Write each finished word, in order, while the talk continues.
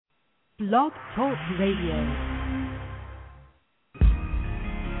Blog Talk Radio.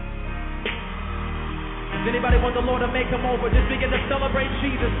 Does anybody want the Lord to make him over? Just begin to celebrate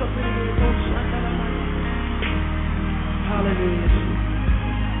Jesus. Hallelujah.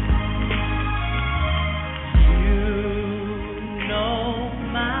 You know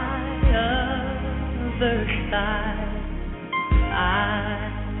my other side. I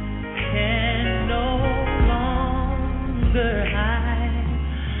can no longer hide.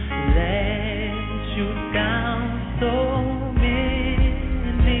 Let you down so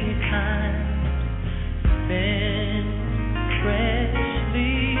many times. Been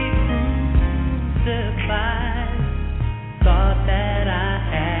freshly crucified. Thought that I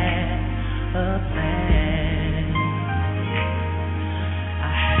had a plan. I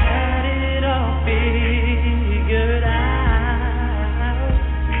had it all figured out.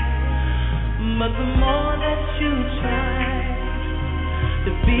 But the more that you try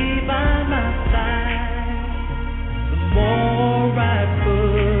to be by my side, the more I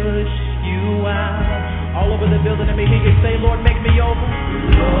push you out. All over the building, let me hear you say, Lord, make me over.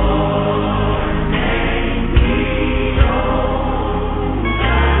 Lord, make me over.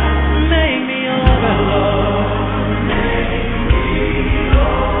 Make me over, Lord. Make me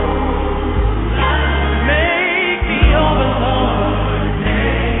over. Make me over, Lord.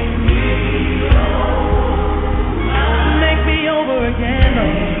 Make me over. Make me over again, Lord.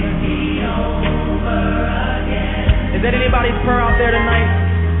 Make me over again. Is that anybody's prayer out there tonight?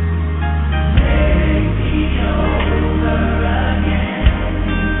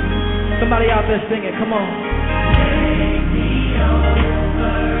 Somebody out there singing, come on. Make me over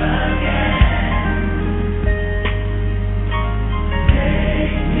again.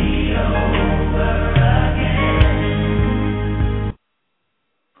 Make me over again.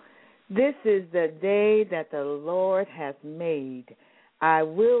 This is the day that the Lord hath made. I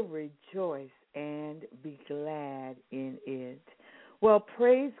will rejoice and be glad in it. Well,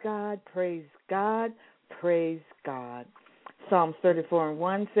 praise God, praise God, praise God. Psalms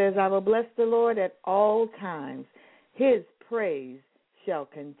 34:1 says, I will bless the Lord at all times. His praise shall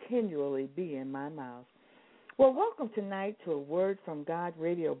continually be in my mouth. Well, welcome tonight to a Word from God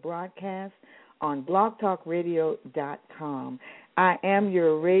radio broadcast on blogtalkradio.com. I am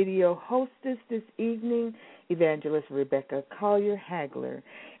your radio hostess this evening, Evangelist Rebecca Collier-Hagler,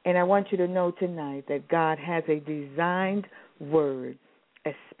 and I want you to know tonight that God has a designed word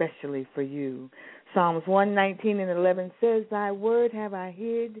especially for you. Psalms 119:11 says, Thy word have I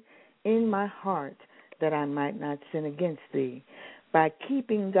hid in my heart, that I might not sin against thee. By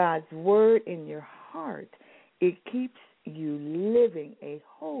keeping God's word in your heart, it keeps you living a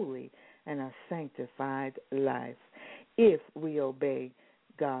holy and a sanctified life if we obey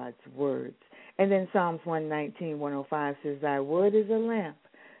God's words. And then Psalms 119:105 says, Thy word is a lamp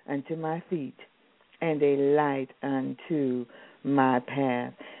unto my feet and a light unto my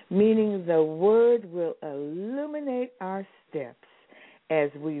path, meaning the word will illuminate our steps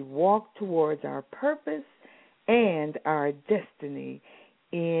as we walk towards our purpose and our destiny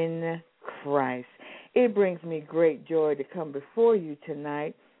in Christ. It brings me great joy to come before you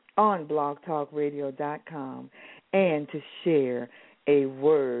tonight on blogtalkradio.com and to share a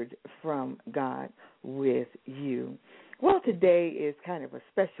word from God with you. Well, today is kind of a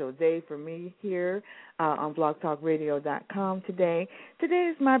special day for me here on blogtalkradio.com today. Today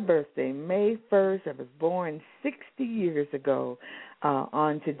is my birthday, May 1st. I was born 60 years ago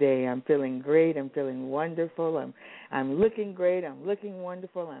on today. I'm feeling great. I'm feeling wonderful. I'm looking great. I'm looking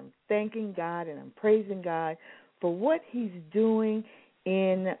wonderful. I'm thanking God and I'm praising God for what He's doing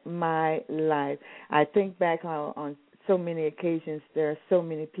in my life. I think back on so many occasions, there are so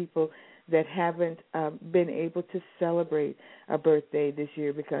many people that haven't been able to celebrate a birthday this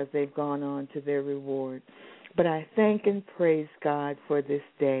year because they've gone on to their reward. But I thank and praise God for this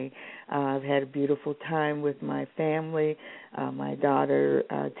day. I've had a beautiful time with my family. My daughter,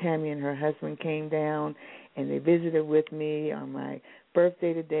 Tammy, and her husband came down, and they visited with me on my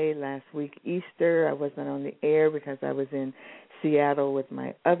birthday today, last week, Easter. I wasn't on the air because I was in Seattle with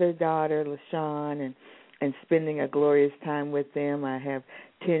my other daughter, LaShawn, and spending a glorious time with them. I have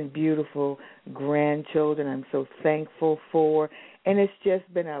 10 beautiful grandchildren I'm so thankful for, and it's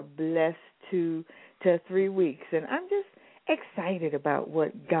just been a blessed 2 to 3 weeks, and I'm just excited about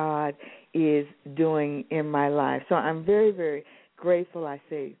what God is doing in my life. So I'm very, very grateful. I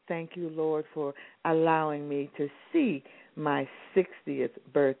say thank you, Lord, for allowing me to see my 60th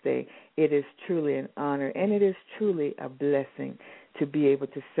birthday. It is truly an honor, and it is truly a blessing to be able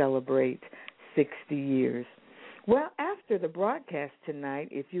to celebrate 60 years. Well, after the broadcast tonight,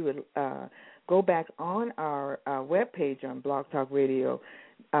 if you would go back on our webpage on blogtalkradio.com,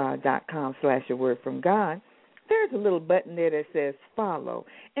 facebook.com/a-word-from-God, there's a little button there that says follow.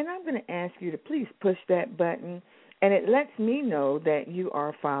 And I'm going to ask you to please push that button, and it lets me know that you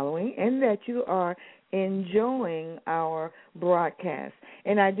are following and that you are enjoying our broadcast.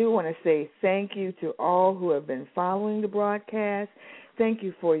 And I do want to say thank you to all who have been following the broadcast. Thank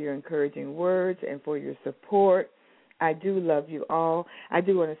you for your encouraging words and for your support. I do love you all. I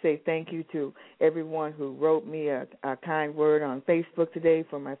do want to say thank you to everyone who wrote me a kind word on Facebook today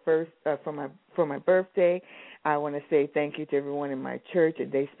for my for my birthday. I want to say thank you to everyone in my church at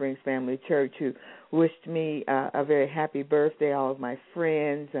Day Springs Family Church who wished me a very happy birthday. All of my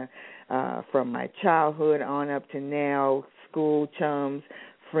friends from my childhood on up to now, school chums,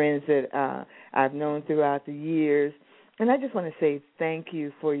 friends that I've known throughout the years. And I just want to say thank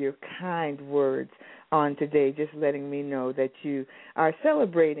you for your kind words on today, just letting me know that you are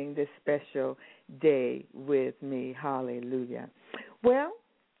celebrating this special day with me. Hallelujah. Well,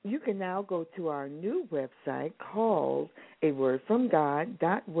 you can now go to our new website called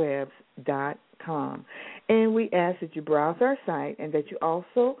awordfromgod.webs.com. And we ask that you browse our site and that you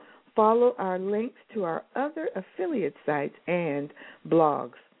also follow our links to our other affiliate sites and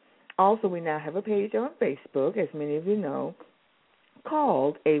blogs. Also, we now have a page on Facebook, as many of you know,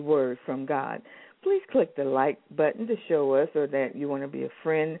 called A Word From God. Please click the like button to show us or that you want to be a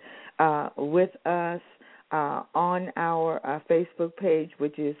friend with us on our Facebook page,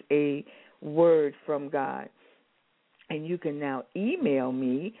 which is A Word From God. And you can now email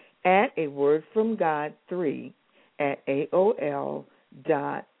me at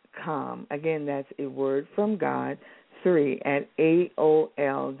awordfromgod3@aol.com. Again, that's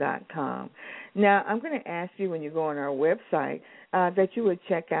awordfromgod3@aol.com. Now, I'm going to ask you when you go on our website that you would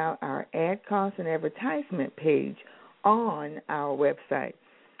check out our ad cost and advertisement page on our website.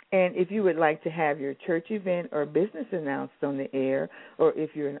 And if you would like to have your church event or business announced on the air, or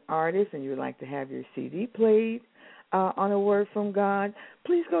if you're an artist and you would like to have your CD played on A Word From God,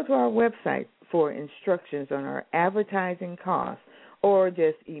 please go to our website for instructions on our advertising costs, or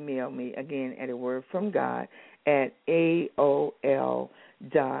just email me, again, at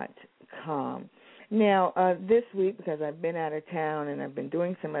awordfromgod@aol.com. Now, this week, because I've been out of town and I've been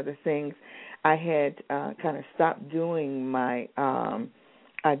doing some other things, I had kind of stopped doing my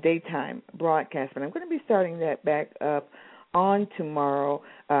daytime broadcast, but I'm going to be starting that back up on tomorrow,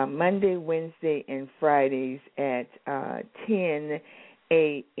 Monday, Wednesday, and Fridays at 10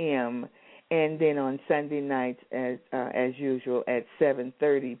 a.m., and then on Sunday nights, as usual, at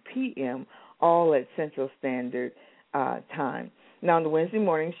 7:30 p.m., all at Central Standard Time. Now, on the Wednesday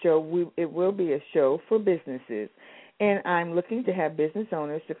morning show, it will be a show for businesses, and I'm looking to have business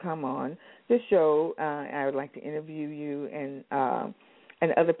owners to come on the show. I would like to interview you, and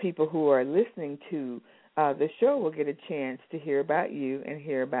other people who are listening to the show will get a chance to hear about you and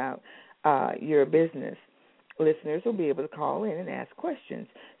hear about your business. Listeners will be able to call in and ask questions.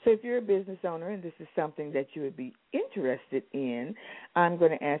 So if you're a business owner and this is something that you would be interested in, I'm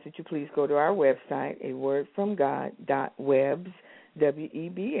going to ask that you please go to our website,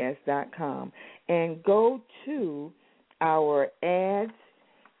 awordfromgod.webs.com, and go to our ads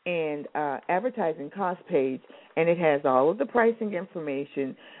and advertising cost page, and it has all of the pricing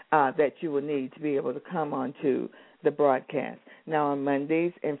information that you will need to be able to come onto the broadcast. Now, on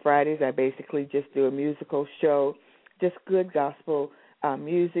Mondays and Fridays, I basically just do a musical show, just good gospel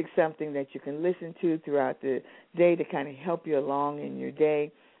music, something that you can listen to throughout the day to kind of help you along in your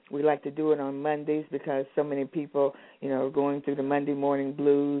day. We like to do it on Mondays because so many people, are going through the Monday morning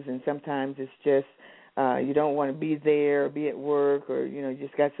blues, and sometimes it's just you don't want to be there or be at work, or, you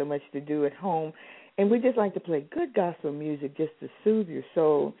just got so much to do at home. And we just like to play good gospel music just to soothe your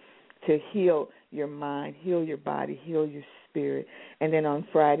soul, to heal your mind, heal your body, heal your spirit. And then on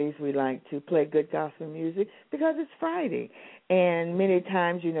Fridays, we like to play good gospel music because it's Friday. And many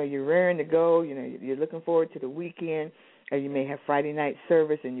times, you're raring to go, you're looking forward to the weekend, or you may have Friday night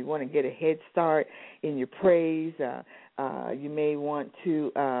service and you want to get a head start in your praise. You may want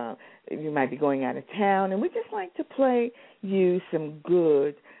to, you might be going out of town, and we just like to play you some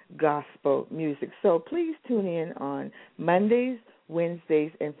good gospel music. So please tune in on Mondays,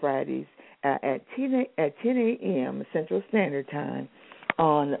 Wednesdays, and Fridays at 10 a.m. Central Standard Time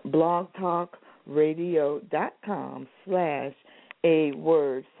on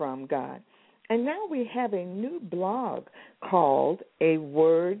blogtalkradio.com/awordfromgod. And now we have a new blog called A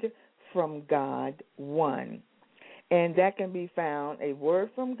Word From God 1. And that can be found, A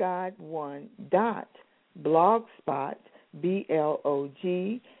Word From God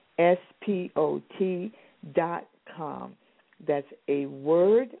 1.blogspot.com. That's A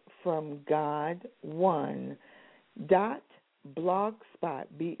Word From God 1.blogspot.com. blogspot,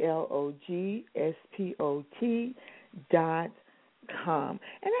 blogspot.com.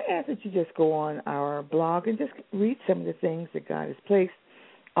 And I ask that you just go on our blog and just read some of the things that God has placed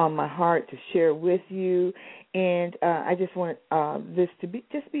on my heart to share with you. And I just want this to be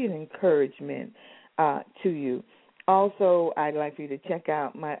an encouragement to you. Also, I'd like for you to check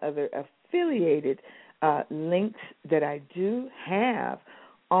out my other affiliated links that I do have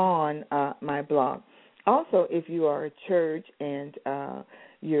on my blog. Also, if you are a church and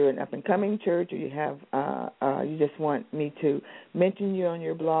you're an up-and-coming church, or you have you just want me to mention you on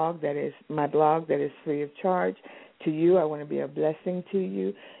your blog, that is my blog, that is free of charge to you. I want to be a blessing to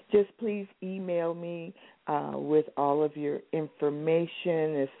you. Just please email me with all of your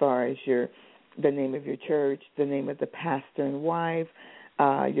information as far as the name of your church, the name of the pastor and wife,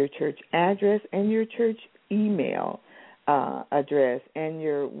 your church address, and your church email address, and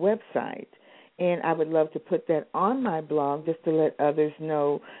your website. And I would love to put that on my blog just to let others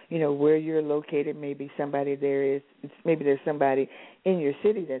know, where you're located. Maybe there's somebody in your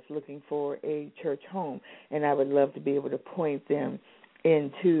city that's looking for a church home, and I would love to be able to point them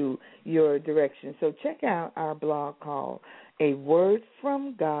into your direction. So check out our blog called A Word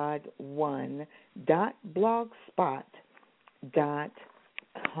From God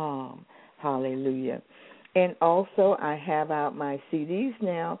 1.blogspot.com. Hallelujah. And also, I have out my CDs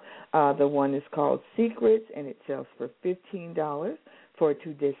now. The one is called Secrets, and it sells for $15 for a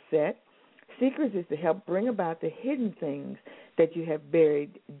 2-disc set. Secrets is to help bring about the hidden things that you have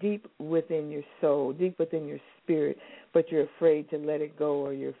buried deep within your soul, deep within your spirit, but you're afraid to let it go,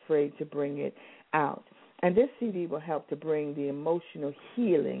 or you're afraid to bring it out. And this CD will help to bring the emotional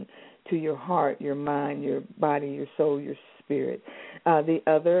healing to your heart, your mind, your body, your soul, your spirit. The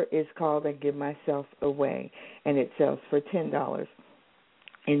other is called I Give Myself Away, and it sells for $10.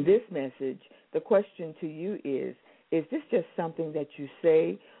 In this message, the question to you is this just something that you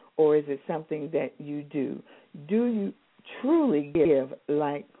say, or is it something that you do? Do you truly give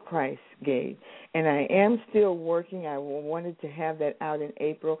like Christ gave? And I am still working. I wanted to have that out in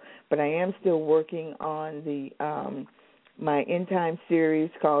April, but I am still working on the my end time series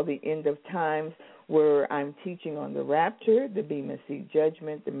called The End of Times, where I'm teaching on the rapture, the Bema Seat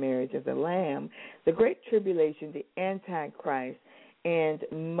Judgment, the marriage of the Lamb, the Great Tribulation, the Antichrist, and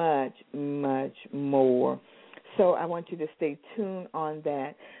much, much more. So I want you to stay tuned on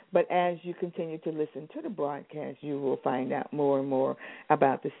that. But as you continue to listen to the broadcast, you will find out more and more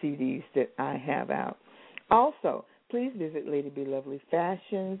about the CDs that I have out. Also, please visit Lady Be Lovely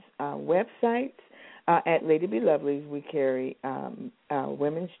Fashion's website. At Lady Be Lovely's, we carry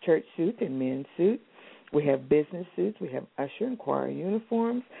women's church suit and men's suit. We have business suits. We have usher and choir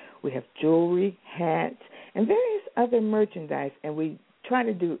uniforms. We have jewelry, hats, and various other merchandise. And we try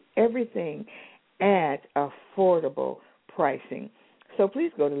to do everything at affordable pricing. So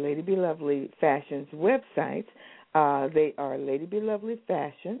please go to Lady Be Lovely Fashion's website. They are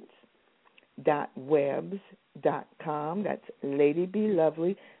ladybelovelyfashions.webs.com. That's Lady Be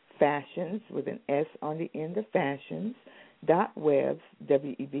Lovely Fashions with an S on the end of fashions, .webs,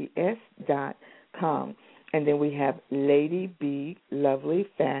 WEBS.com. And then we have Lady Be Lovely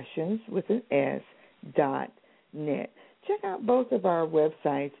Fashions with an S .net. Check out both of our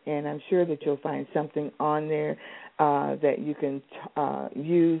websites, and I'm sure that you'll find something on there that you can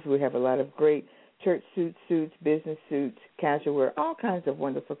use. We have a lot of great church suits, business suits, casual wear, all kinds of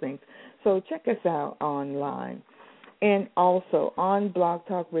wonderful things. So check us out online. And also on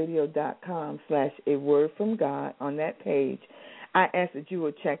blogtalkradio.com/A Word From God, on that page, I ask that you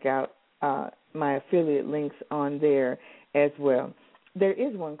will check out my affiliate links on there as well. There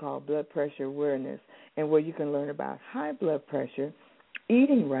is one called Blood Pressure Awareness, and where you can learn about high blood pressure,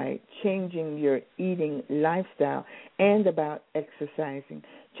 eating right, changing your eating lifestyle, and about exercising.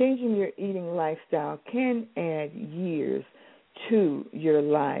 Changing your eating lifestyle can add years to your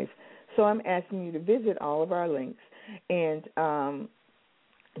life. So I'm asking you to visit all of our links and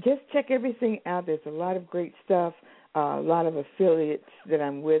just check everything out. There's a lot of great stuff, a lot of affiliates that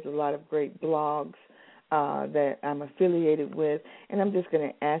I'm with, a lot of great blogs that I'm affiliated with, and I'm just going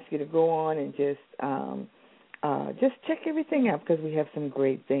to ask you to go on and just check everything out, because we have some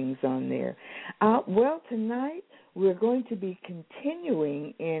great things on there. Well, tonight we're going to be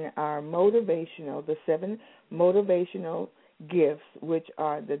continuing in our the 7 motivational gifts, which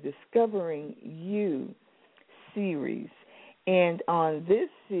are the Discovering You series. And on this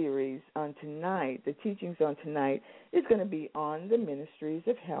series, on tonight, the teachings on tonight is going to be on the ministries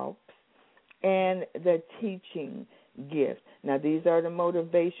of help and the teaching gift. Now, these are the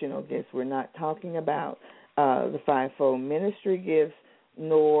motivational gifts. We're not talking about the fivefold ministry gifts,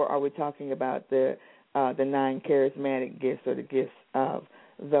 nor are we talking about the the 9 charismatic gifts or the gifts of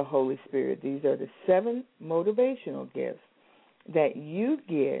the Holy Spirit. These are the 7 motivational gifts that you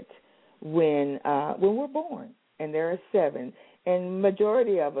get when we're born, and there are 7. And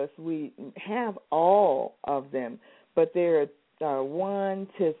majority of us, we have all of them, but there are 1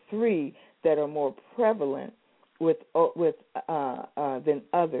 to 3 that are more prevalent with than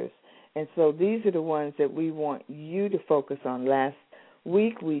others. And so these are the ones that we want you to focus on. Last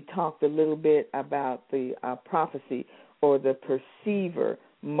week we talked a little bit about the prophecy or the perceiver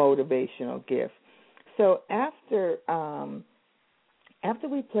motivational gift. So after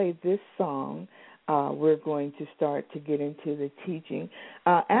we play this song, we're going to start to get into the teaching.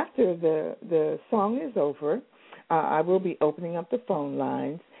 After the song is over, I will be opening up the phone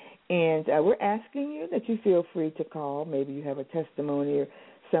lines, and we're asking you that you feel free to call. Maybe you have a testimony or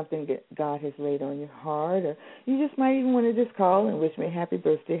something that God has laid on your heart, or you just might even want to just call and wish me a happy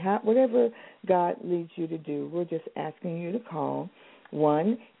birthday. Whatever God leads you to do, we're just asking you to call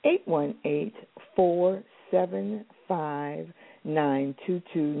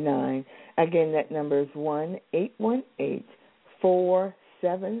 1-818-475-9229. Again, that number is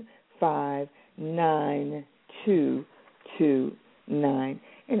 1-818-475-9229.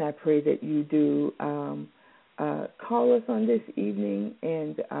 And I pray that you do call us on this evening,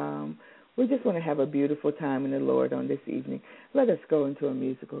 and we just want to have a beautiful time in the Lord on this evening. Let us go into a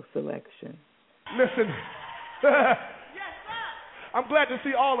musical selection. Listen, I'm glad to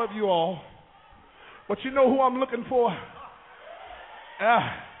see all of you all, but you know who I'm looking for?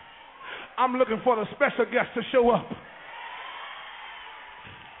 I'm looking for the special guest to show up.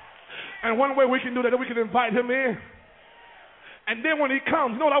 And one way we can do that, we can invite him in. And then when he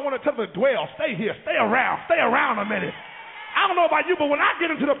comes, you know what I want to tell him? To dwell, stay here, stay around a minute. I don't know about you, but when I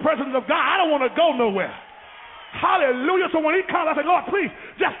get into the presence of God, I don't want to go nowhere. Hallelujah. So when he comes, I say, Lord, please,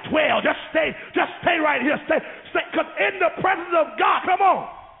 just dwell, just stay right here, stay. Because in the presence of God, come on,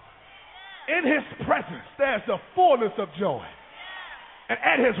 in his presence, there's the fullness of joy. And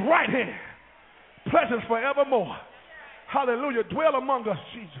at his right hand, pleasures forevermore. Hallelujah. Dwell among us,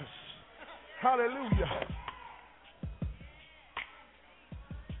 Jesus. Hallelujah.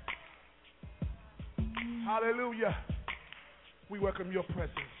 Hallelujah. We welcome your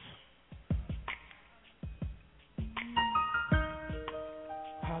presence.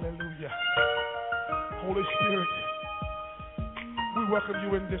 Hallelujah. Holy Spirit, we welcome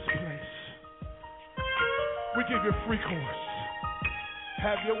you in this place. We give you free course.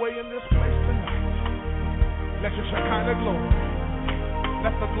 Have your way in this place tonight. Let your Shekinah glory,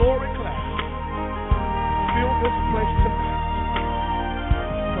 let the glory cloud fill this place tonight.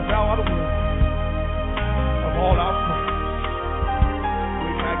 For thou art worthy of all our praise. We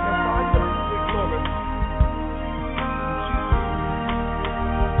magnify you, we glorify you. In Jesus' name.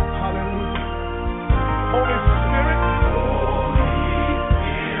 Hallelujah. Holy Spirit.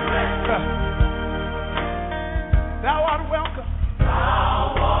 Thou art welcome.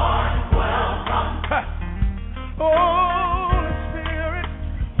 Thou art welcome. Holy Spirit.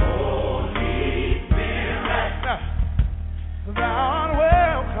 Holy Spirit.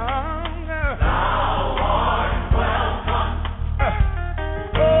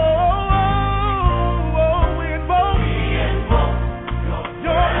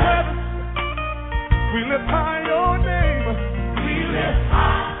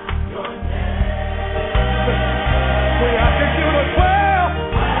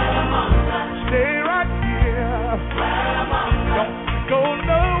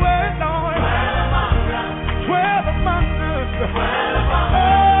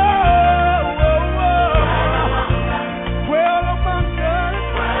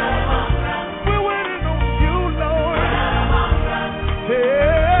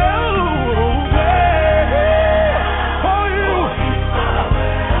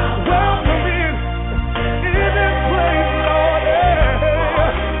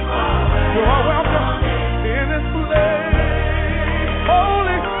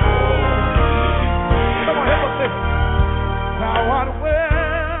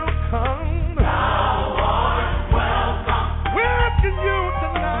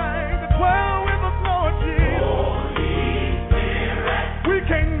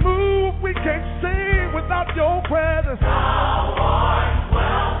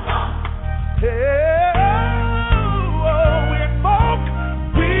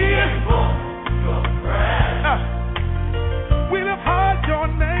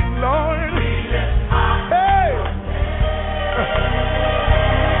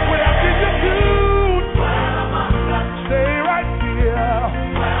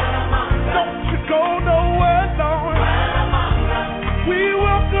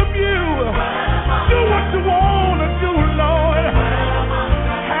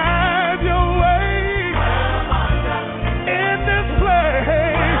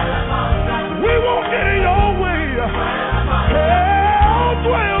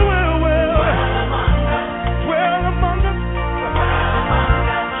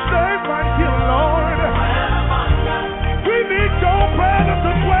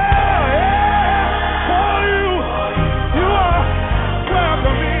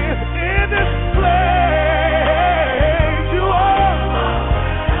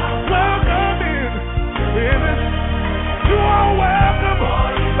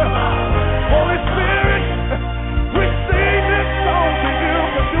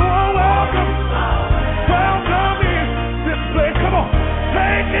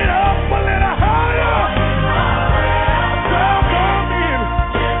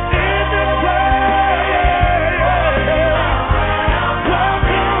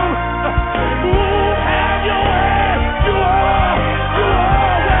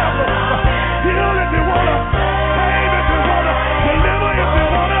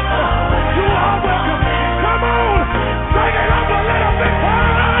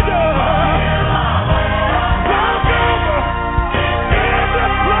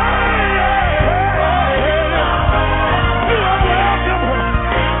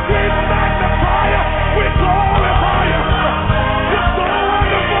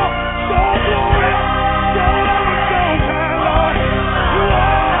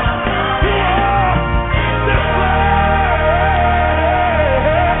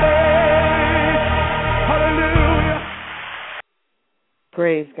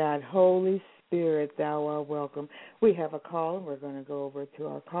 God. Holy Spirit, thou art welcome. We have a call, and we're going to go over to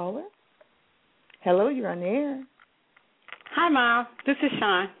our caller. Hello, you're on the air. Hi, Mom. This is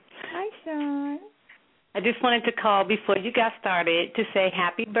Sean. Hi, Sean. I just wanted to call before you got started to say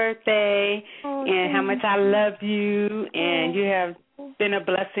happy birthday and how much I love you, and you have been a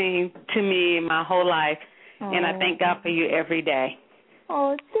blessing to me my whole life, and I thank God for you every day.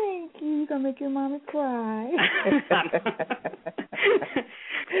 Oh, thank you. You're going to make your mama cry.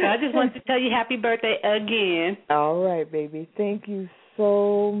 So I just wanted to tell you happy birthday again. All right, baby. Thank you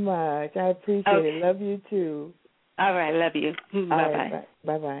so much. I appreciate it. Love you, too. All right. Love you. Bye-bye. Right,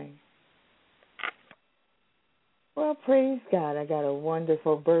 bye-bye. Well, praise God. I got a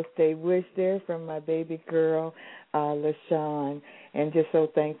wonderful birthday wish there from my baby girl, LaShawn, and just so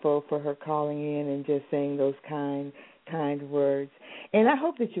thankful for her calling in and just saying those kind words. And I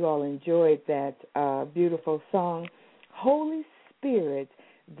hope that you all enjoyed that beautiful song, Holy Spirit,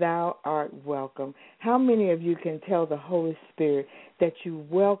 Thou Art Welcome. How many of you can tell the Holy Spirit that you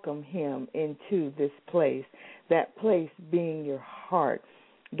welcome him into this place, that place being your heart,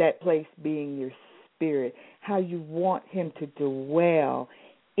 that place being your spirit, how you want him to dwell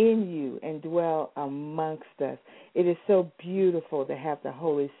in you and dwell amongst us. It is so beautiful to have the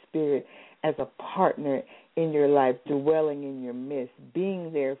Holy Spirit as a partner in your life, dwelling in your midst,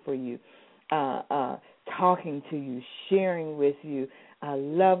 being there for you, talking to you, sharing with you,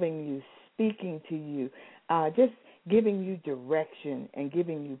 loving you, speaking to you, just giving you direction and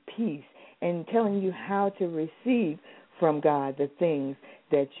giving you peace and telling you how to receive from God the things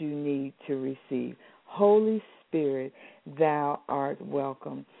that you need to receive. Holy Spirit, thou art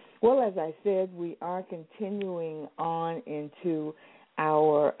welcome. Well, as I said, we are continuing on into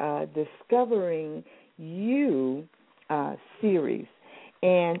our Discovering You series.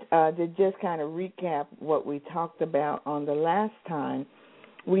 And to just kind of recap what we talked about on the last time,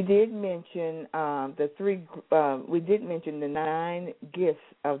 we did mention the 9 gifts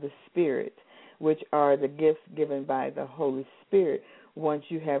of the Spirit, which are the gifts given by the Holy Spirit once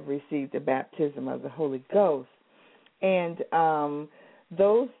you have received the baptism of the Holy Ghost. And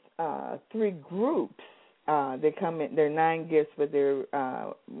those 3 groups, they come in. There are 9 gifts, but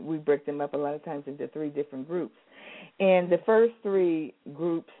we break them up a lot of times into 3 different groups. And the first 3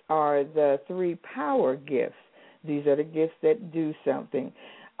 groups are the 3 power gifts. These are the gifts that do something.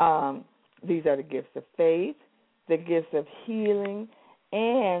 These are the gifts of faith, the gifts of healing,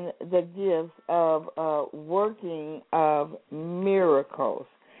 and the gifts of working of miracles.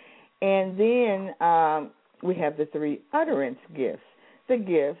 And then we have the 3 utterance gifts, the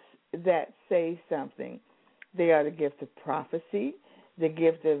gifts that say something. They are the gift of prophecy, the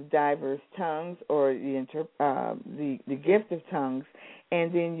gift of diverse tongues, or the gift of tongues,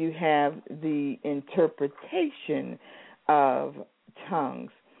 and then you have the interpretation of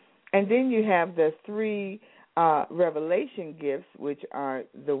tongues. And then you have the 3 revelation gifts, which are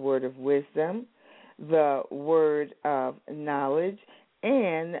the word of wisdom, the word of knowledge,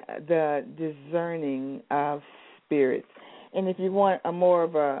 and the discerning of spirits. And if you want more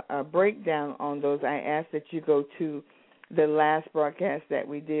of a breakdown on those, I ask that you go to the last broadcast that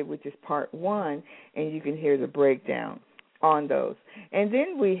we did, which is part 1, and you can hear the breakdown on those. And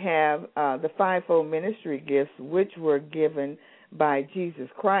then we have the 5-fold ministry gifts, which were given by Jesus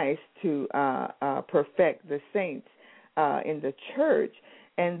Christ to perfect the saints in the church.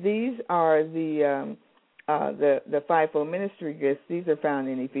 And these are the 5-fold ministry gifts. These are found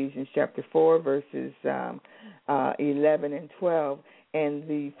in Ephesians chapter 4, verses 11 and 12. And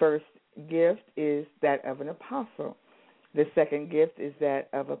the first gift is that of an apostle. The second gift is that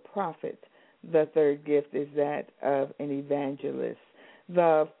of a prophet. The third gift is that of an evangelist.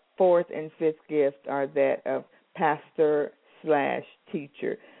 The fourth and fifth gift are that of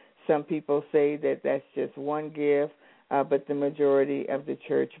pastor/teacher. Some people say that that's just one gift, but the majority of the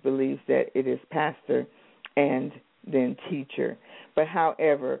church believes that it is pastor and then teacher. But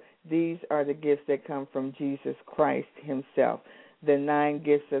however, these are the gifts that come from Jesus Christ himself. The 9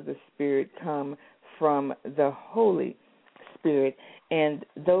 gifts of the Spirit come from the Holy Spirit, and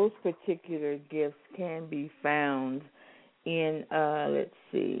those particular gifts can be found in, I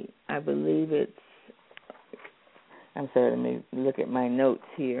believe it's, I'm sorry, let me look at my notes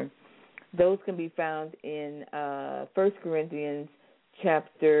here. Those can be found in 1 Corinthians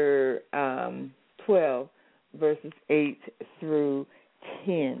chapter 12, verses 8 through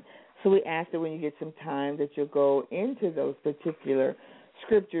 10. So we ask that when you get some time that you'll go into those particular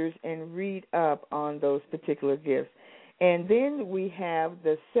scriptures and read up on those particular gifts. And then we have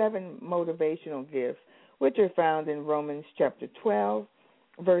the 7 motivational gifts, which are found in Romans chapter 12,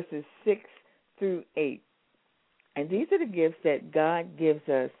 verses 6 through 8. And these are the gifts that God gives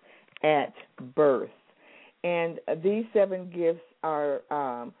us at birth. And these 7 gifts are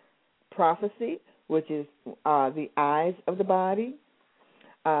prophecy, which is the eyes of the body,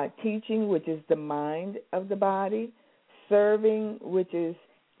 teaching, which is the mind of the body, serving, which is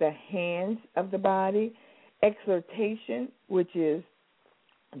the hands of the body, exhortation, which is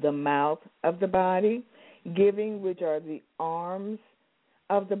the mouth of the body, giving, which are the arms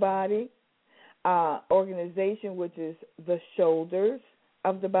of the body, organization, which is the shoulders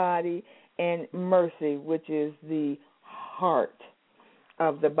of the body, and mercy, which is the heart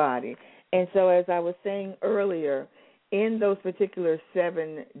of the body. And so, as I was saying earlier, in those particular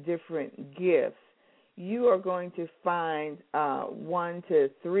 7 different gifts, you are going to find 1 to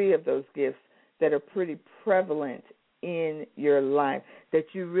 3 of those gifts that are pretty prevalent in your life, that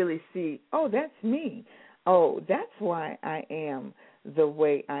you really see, oh, that's me. Oh, that's why I am the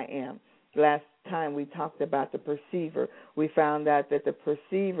way I am. Last time we talked about the perceiver. We found out that the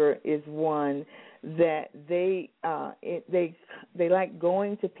perceiver is one that they like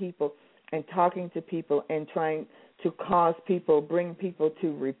going to people and talking to people and trying to bring people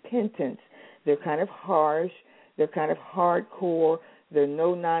to repentance. They're kind of harsh. They're kind of hardcore. They're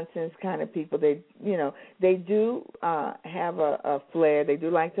no-nonsense kind of people. They do have a flair. They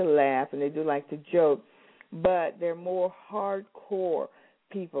do like to laugh, and they do like to joke, but they're more hardcore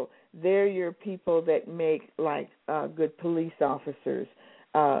people. They're your people that make, like, good police officers,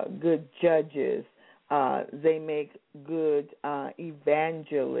 good judges. They make good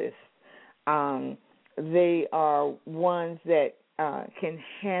evangelists. They are ones that can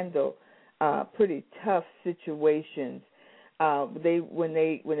handle pretty tough situations. When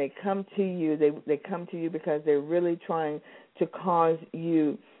they come to you, they come to you because they're really trying to cause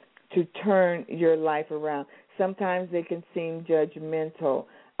you to turn your life around. Sometimes they can seem judgmental.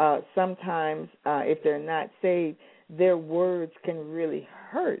 Sometimes, if they're not saved, their words can really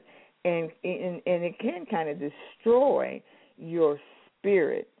hurt, and it can kind of destroy your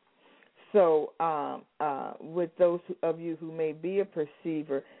spirit. So, with those of you who may be a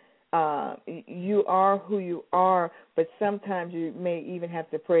perceiver, you are who you are, but sometimes you may even have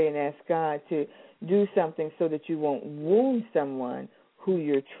to pray and ask God to do something so that you won't wound someone who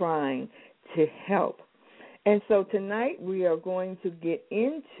you're trying to help. And so tonight we are going to get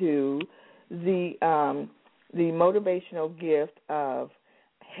into the motivational gift of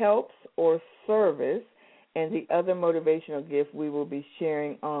helps or service, and the other motivational gift we will be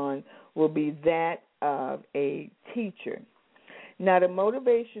sharing on will be that of a teacher. Now, the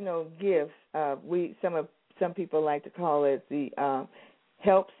motivational gifts, some people like to call it the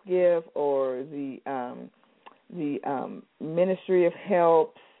helps gift or the ministry of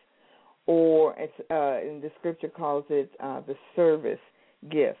helps, or in the scripture calls it the service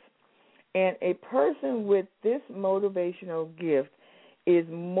gift. And a person with this motivational gift is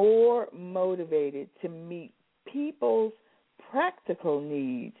more motivated to meet people's practical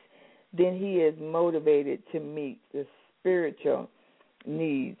needs than he is motivated to meet the spiritual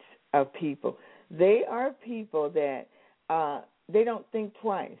needs of people. They are people that they don't think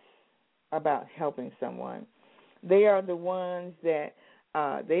twice about helping someone. They are the ones that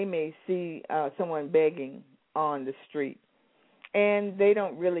they may see someone begging on the street, and they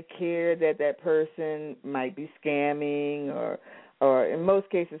don't really care that that person might be scamming, or in most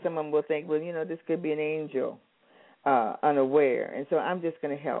cases someone will think, well, this could be an angel unaware, and so I'm just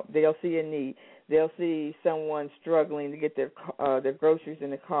going to help. They'll see a need. They'll see someone struggling to get their groceries in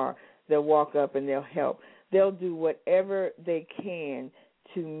the car. They'll walk up and they'll help. They'll do whatever they can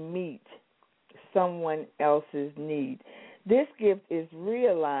to meet someone else's need. This gift is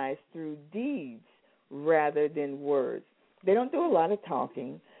realized through deeds rather than words. They don't do a lot of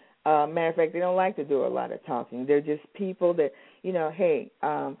talking. Matter of fact, they don't like to do a lot of talking. They're just people that, hey,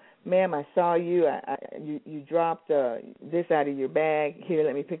 ma'am, I saw you. You dropped this out of your bag. Here,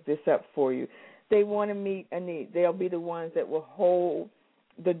 let me pick this up for you. They want to meet a need. They'll be the ones that will hold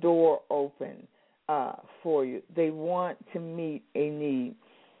the door open for you. They want to meet a need.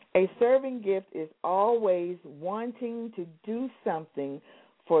 A serving gift is always wanting to do something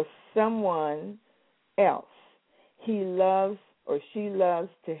for someone else. He loves or she loves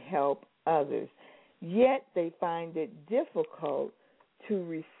to help others, yet they find it difficult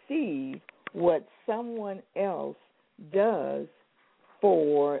to receive what someone else does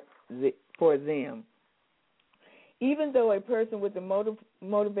for them. Even though a person with the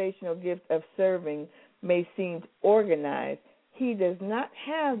motivational gift of serving may seem organized, he does not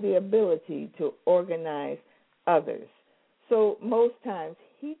have the ability to organize others. So most times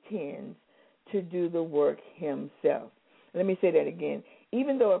he tends to do the work himself. Let me say that again.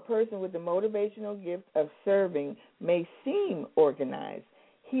 Even though a person with the motivational gift of serving may seem organized,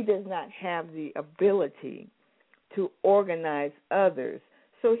 he does not have the ability to organize others,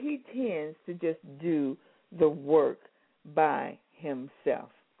 so he tends to just do the work by himself.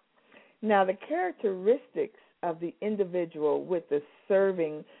 Now, the characteristics of the individual with the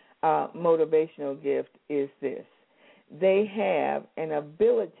serving motivational gift is this. They have an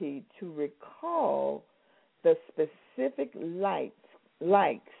ability to recall the specific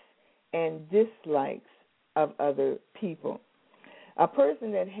likes and dislikes of other people. A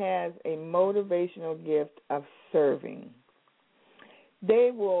person that has a motivational gift of serving,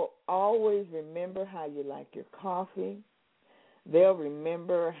 they will always remember how you like your coffee. They'll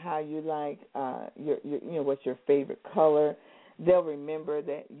remember how you like what's your favorite color. They'll remember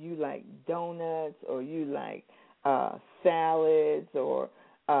that you like donuts, or you like salads, or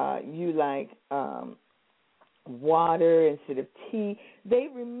you like water instead of tea. They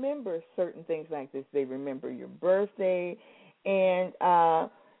remember certain things like this. They remember your birthday, and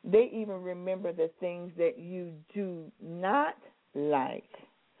they even remember the things that you do not like,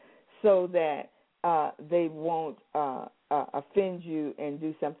 so that they won't offend you and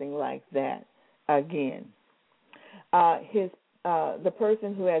do something like that again. The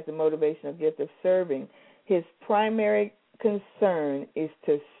person who has the motivational gift of serving, his primary concern is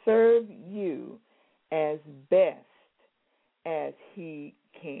to serve you as best as he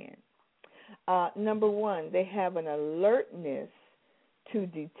can. Number one, they have an alertness to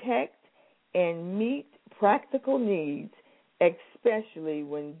detect and meet practical needs, especially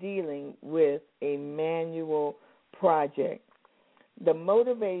when dealing with a manual project. The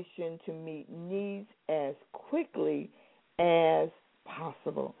motivation to meet needs as quickly as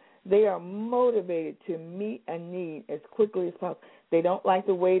possible. They are motivated to meet a need as quickly as possible. They don't like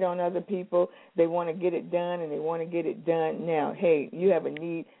to wait on other people. They want to get it done, and they want to get it done now. Hey, you have a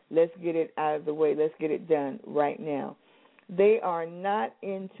need. Let's get it out of the way. Let's get it done right now. They are not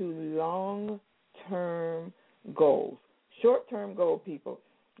into long-term goals. Short-term goal people,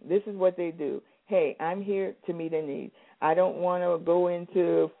 this is what they do. Hey, I'm here to meet a need. I don't want to go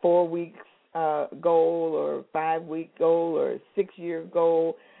into 4 weeks goal, or 5-week goal, or 6-year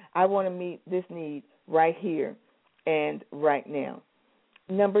goal. I want to meet this need right here and right now.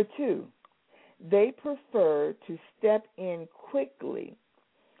 Number two, they prefer to step in quickly,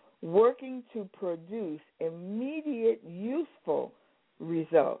 working to produce immediate useful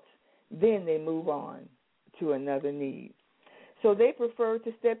results. Then they move on to another need. So they prefer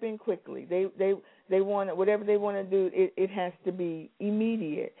to step in quickly. They want whatever they want to do. It has to be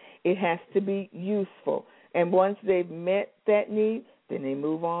immediate. It has to be useful. And once they've met that need, then they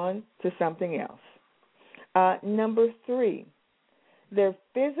move on to something else. Number three, their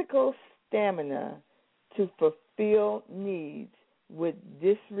physical stamina to fulfill needs with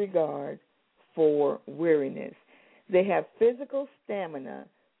disregard for weariness. They have physical stamina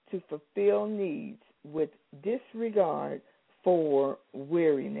to fulfill needs with disregard for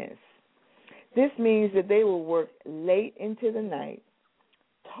weariness. This means that they will work late into the night,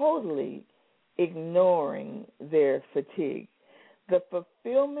 totally ignoring their fatigue. The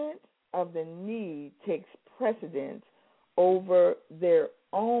fulfillment of the need takes precedence over their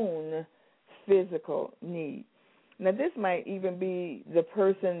own physical need. Now, this might even be the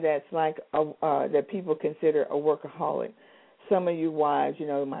person that's like that people consider a workaholic. Some of you wives,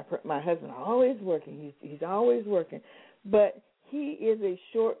 my husband always working. He's always working, but he is a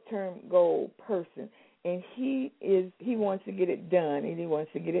short-term goal person, and he wants to get it done, and he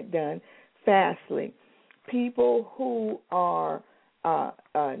wants to get it done fastly. People who are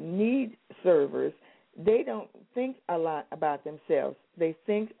need servers, they don't think a lot about themselves. They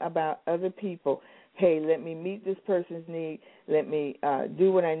think about other people. Hey, let me meet this person's need. Let me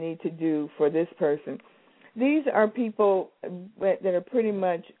do what I need to do for this person. These are people that are pretty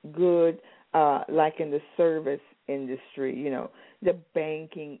much good, like in the service industry, the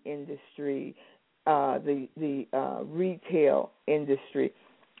banking industry, the retail industry,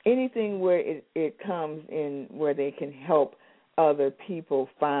 anything where it comes in where they can help other people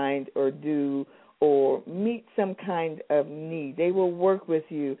find or do or meet some kind of need. They will work with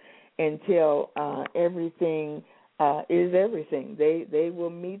you until everything is everything. They will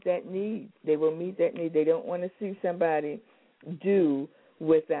meet that need. They will meet that need. They don't want to see somebody do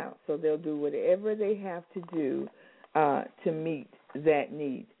without. So they'll do whatever they have to do to meet that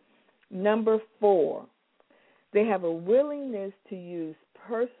need. Number 4, they have a willingness to use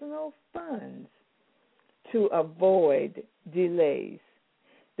personal funds to avoid delays.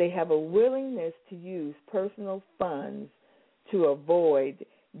 They have a willingness to use personal funds to avoid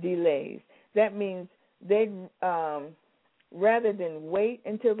delays. That means they, rather than wait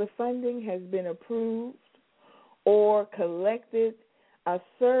until the funding has been approved or collected, A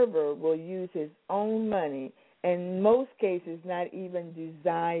server will use his own money, and in most cases not even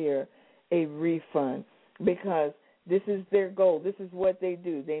desire a refund, because this is their goal. This is what they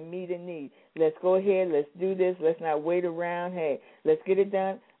do. They meet a need. Let's go ahead. Let's do this. Let's not wait around. Hey, let's get it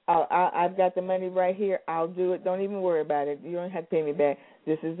done. I've got the money right here. I'll do it. Don't even worry about it. You don't have to pay me back.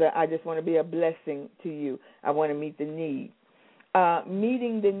 I just want to be a blessing to you. I want to meet the need.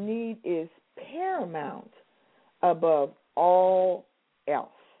 Meeting the need is paramount above all else,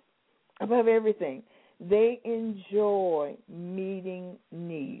 above everything. They enjoy meeting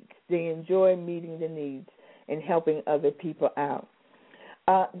needs. They enjoy meeting the needs and helping other people out.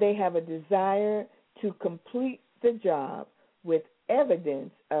 They have a desire to complete the job with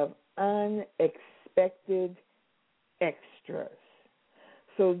evidence of unexpected extras.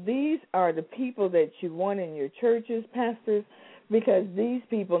 So these are the people that you want in your churches, pastors, because these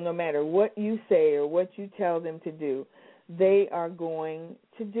people, no matter what you say or what you tell them to do, they are going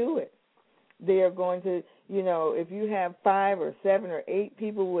to do it. They are going to, if you have 5 or 7 or 8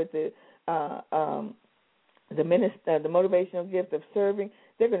 people with the motivational gift of serving,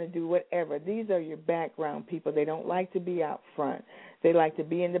 they're going to do whatever. These are your background people. They don't like to be out front. They like to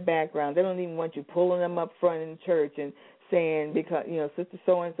be in the background. They don't even want you pulling them up front in church and saying, because, sister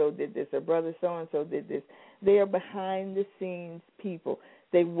so-and-so did this or brother so-and-so did this. They are behind-the-scenes people.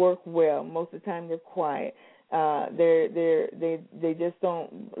 They work well. Most of the time they're quiet. They just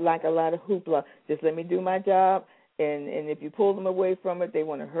don't like a lot of hoopla. Just let me do my job, and if you pull them away from it, they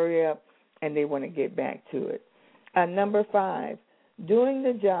want to hurry up and they want to get back to it. Number 5, doing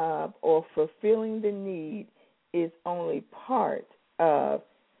the job or fulfilling the need is only part of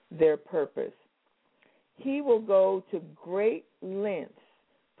their purpose. He will go to great lengths,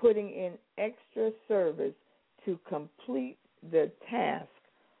 putting in extra service to complete the task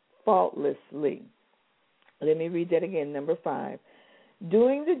faultlessly. Let me read that again. Number 5,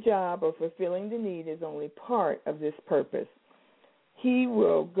 doing the job or fulfilling the need is only part of this purpose. He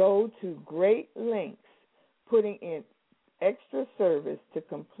will go to great lengths, putting in extra service to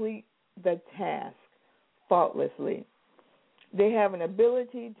complete the task faultlessly. They have an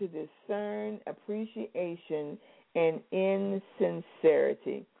ability to discern appreciation and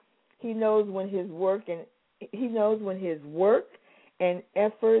insincerity. He knows when his work and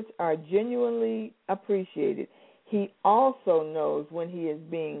efforts are genuinely appreciated. He also knows when he is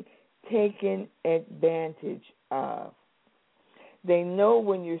being taken advantage of. They know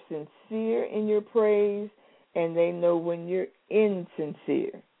when you're sincere in your praise, and they know when you're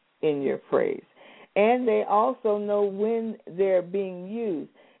insincere in your praise. And they also know when they're being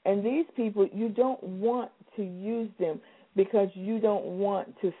used. And these people, you don't want to use them because you don't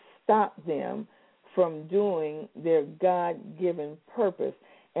want to stop them from doing their God-given purpose,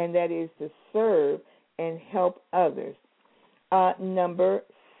 and that is to serve and help others. Number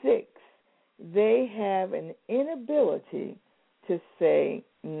 6, they have an inability to say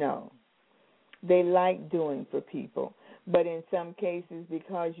no. They like doing for people, but in some cases,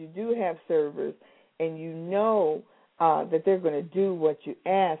 because you do have servers and you know that they're going to do what you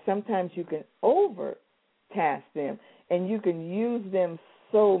ask, sometimes you can overtask them and you can use them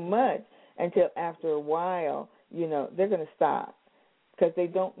so much until after a while, they're going to stop because they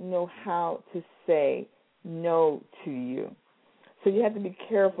don't know how to say no to you. So you have to be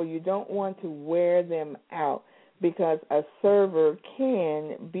careful. You don't want to wear them out because a server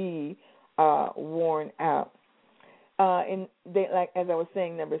can be worn out. And they, like as I was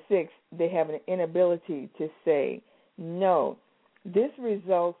saying, number 6, they have an inability to say no. This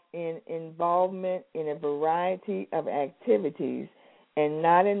results in involvement in a variety of activities and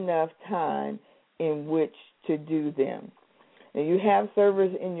not enough time in which to do them. And you have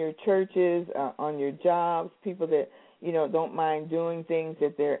servers in your churches, on your jobs, people that, don't mind doing things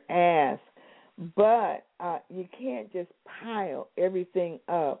that they're asked. But you can't just pile everything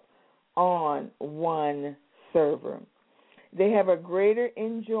up on one server. They have a greater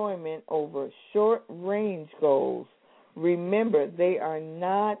enjoyment over short-range goals. Remember, they are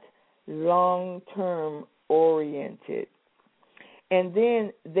not long-term oriented. And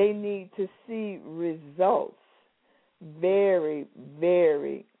then they need to see results very,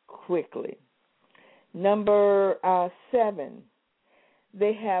 very quickly. Number 7,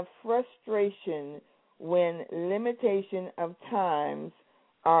 they have frustration when limitation of times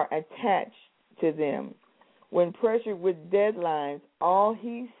are attached to them. When pressured with deadlines, all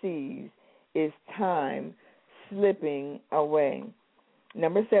he sees is time slipping away.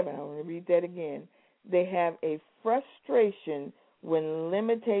 Number 7, I want to read that again. They have a frustration when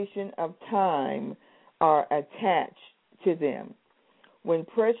limitation of time are attached to them. When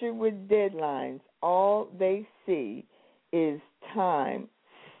pressured with deadlines, all they see is time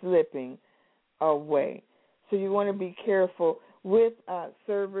slipping away. So you want to be careful with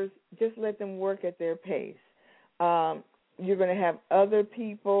servers. Just let them work at their pace. You're going to have other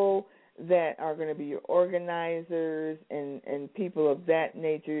people that are going to be your organizers and people of that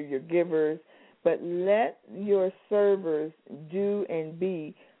nature, your givers. But let your servers do and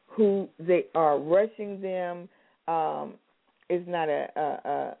be who they are. Rushing them is not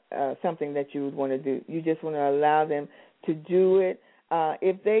something that you would want to do. You just want to allow them to do it.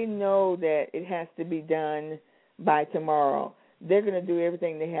 If they know that it has to be done by tomorrow, they're going to do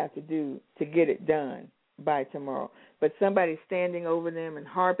everything they have to do to get it done by tomorrow. But somebody standing over them and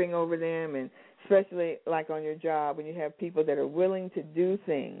harping over them, and especially like on your job when you have people that are willing to do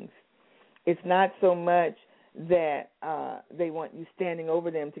things, it's not so much that they want you standing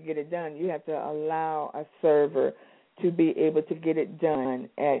over them to get it done. You have to allow a server to be able to get it done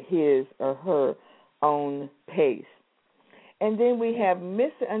at his or her own pace. And then we have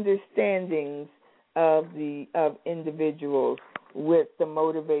misunderstandings of individuals with the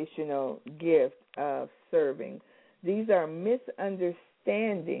motivational gift of serving. These are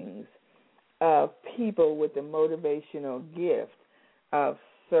misunderstandings of people with the motivational gift of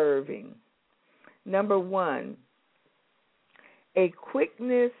serving. Number one, a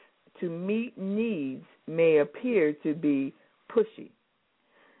quickness to meet needs may appear to be pushy.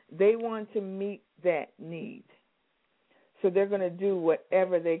 They want to meet that need, so they're going to do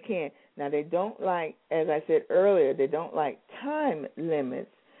whatever they can. Now, they don't like, as I said earlier, they don't like time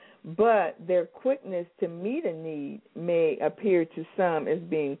limits, but their quickness to meet a need may appear to some as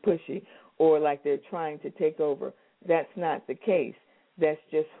being pushy or like they're trying to take over. That's not the case. That's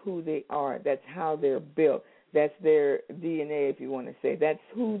just who they are. That's how they're built. That's their DNA, if you want to say. That's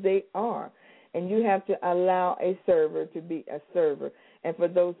who they are. And you have to allow a server to be a server. And for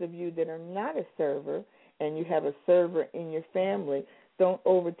those of you that are not a server and you have a server in your family, don't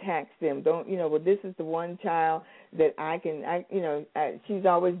overtax them. Don't, well, this is the one child that she's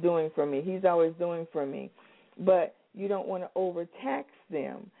always doing for me. He's always doing for me. But you don't want to overtax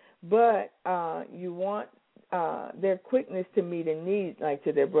them. But you want their quickness to meet a need, like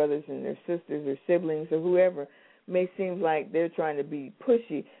to their brothers and their sisters or siblings or whoever, may seem like they're trying to be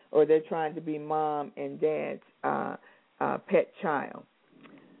pushy or they're trying to be mom and dad's pet child.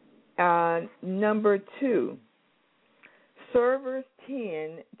 Number two, servers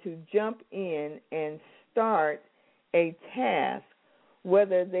tend to jump in and start a task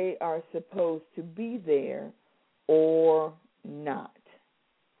whether they are supposed to be there or not.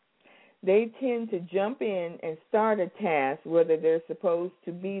 They tend to jump in and start a task whether they're supposed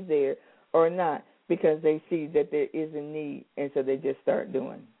to be there or not because they see that there is a need, and so they just start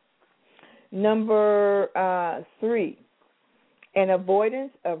doing. Number three, an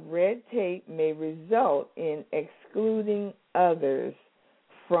avoidance of red tape may result in excluding others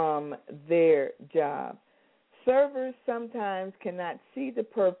from their job. Servers sometimes cannot see the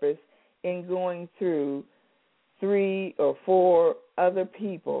purpose in going through 3 or 4 other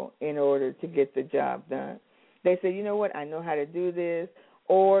people in order to get the job done. They say, you know what, I know how to do this,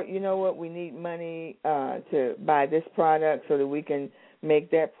 or you know what, we need money to buy this product so that we can make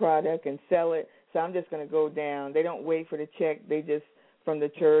that product and sell it, so I'm just going to go down. They don't wait for the check. They just, from the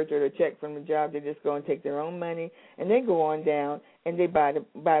church or the check from the job, they just go and take their own money, and they go on down and they buy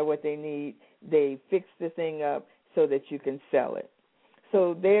what they need. They fix the thing up so that you can sell it.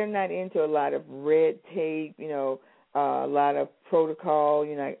 So they're not into a lot of red tape, a lot of protocol.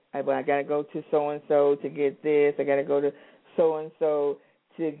 I got to go to so-and-so to get this. I got to go to so-and-so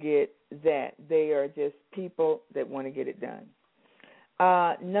to get that. They are just people that want to get it done.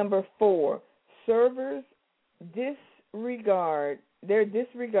 Number 4, servers disregard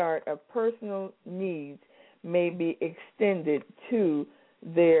of personal needs may be extended to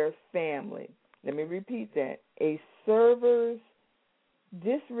their family. Let me repeat that. A server's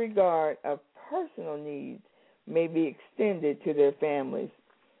disregard of personal needs may be extended to their families.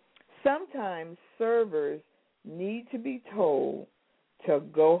 Sometimes servers need to be told to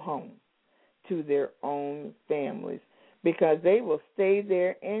go home to their own families because they will stay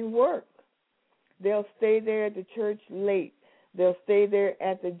there and work. They'll stay there at the church late. They'll stay there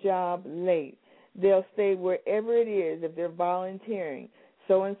at the job late. They'll stay wherever it is if they're volunteering.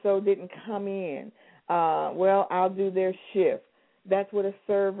 So-and-so didn't come in. I'll do their shift. That's what a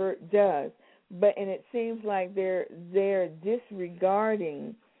server does. And it seems like they're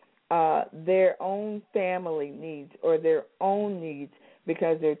disregarding their own family needs or their own needs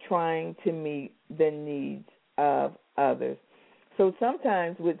because they're trying to meet the needs of others. So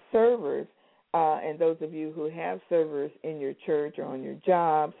sometimes with servers, and those of you who have servers in your church or on your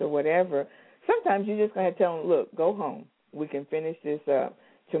jobs or whatever, sometimes you're just going to tell them, look, go home. We can finish this up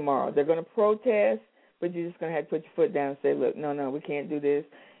tomorrow. They're going to protest, but you're just going to have to put your foot down and say, look, no, we can't do this.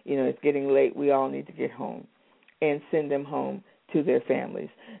 It's getting late. We all need to get home, and send them home to their families.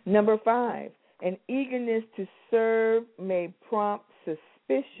 Number 5, an eagerness to serve may prompt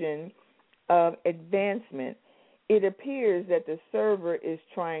suspicion of advancement. It appears that the server is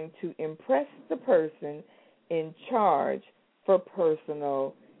trying to impress the person in charge for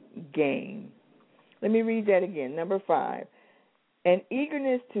personal gain. Let me read that again. Number 5, an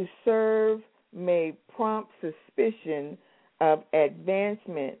eagerness to serve may prompt suspicion of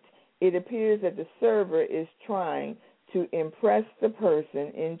advancement. It appears that the server is trying to impress the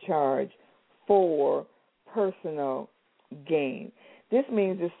person in charge for personal gain. This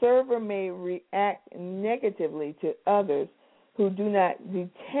means the server may react negatively to others who do not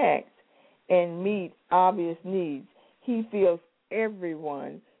detect and meet obvious needs. He feels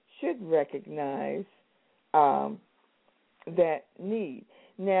everyone should recognize that need.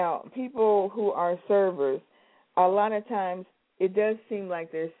 Now, people who are servers, a lot of times it does seem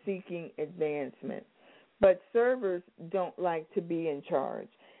like they're seeking advancement, but servers don't like to be in charge.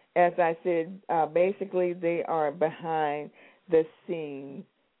 As I said, basically they are behind the scenes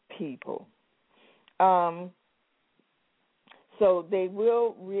people. So they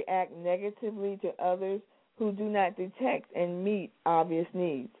will react negatively to others who do not detect and meet obvious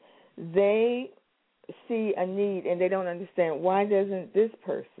needs. They see a need and they don't understand, why doesn't this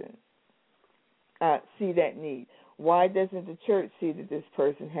person see that need? Why doesn't the church see that this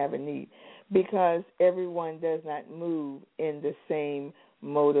person have a need? Because everyone does not move in the same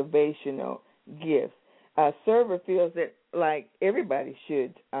motivational gifts. A server feels that like everybody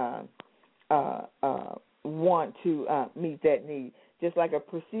should want to meet that need, just like a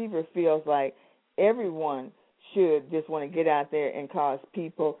perceiver feels like everyone should just want to get out there and cause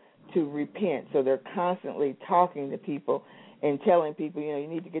people to repent. So they're constantly talking to people and telling people, you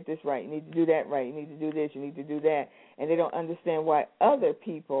need to get this right, you need to do that right, you need to do this, you need to do that, and they don't understand why other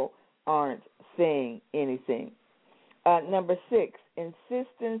people aren't saying anything. Number 6,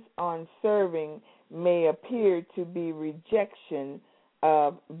 insistence on serving may appear to be rejection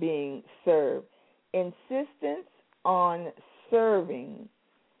of being served. Insistence on serving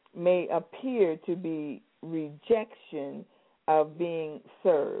may appear to be rejection of being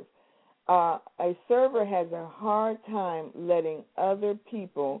served. A server has a hard time letting other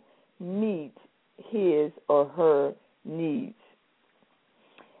people meet his or her needs.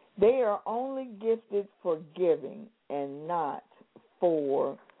 They are only gifted for giving and not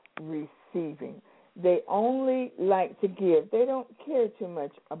for receiving. They only like to give. They don't care too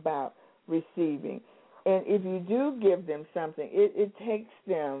much about receiving. And if you do give them something, it takes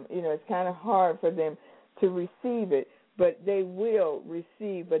them, it's kind of hard for them to receive it, but they will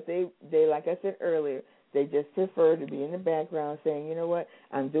receive. But they like I said earlier, they just prefer to be in the background saying, you know what,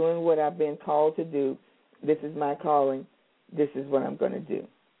 I'm doing what I've been called to do. This is my calling. This is what I'm going to do.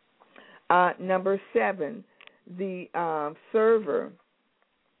 Number 7, the server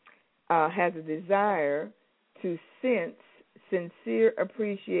has a desire to sense sincere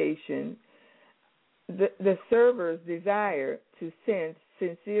appreciation. The server's desire to sense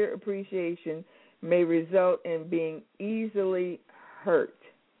sincere appreciation may result in being easily hurt.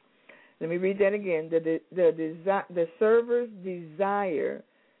 Let me read that again. The server's desire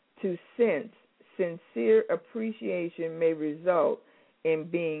to sense sincere appreciation may result in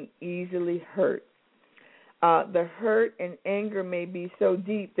being easily hurt. The hurt and anger may be so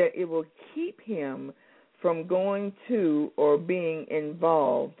deep that it will keep him from going to or being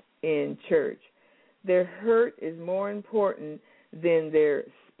involved in church. Their hurt is more important than their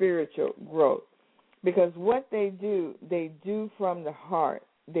spiritual growth, because what they do from the heart.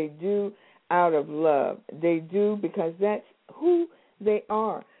 They do out of love. They do because that's who they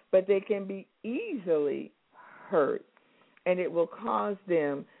are, but they can be easily hurt, and it will cause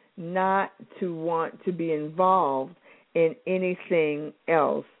them not to want to be involved in anything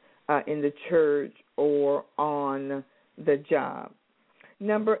else in the church or on the job.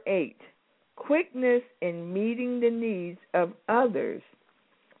 Number 8, quickness in meeting the needs of others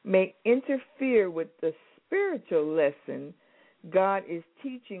may interfere with the spiritual lesson God is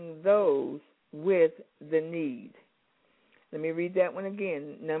teaching those with the need. Let me read that one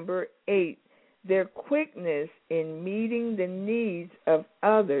again. Number 8, their quickness in meeting the needs of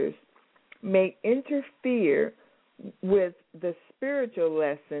others may interfere with the spiritual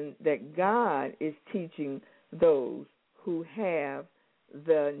lesson that God is teaching those who have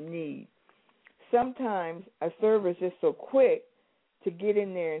the need. Sometimes a server is just so quick to get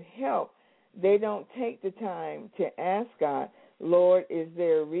in there and help, they don't take the time to ask God, Lord, is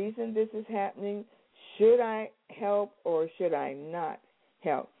there a reason this is happening? Should I help or should I not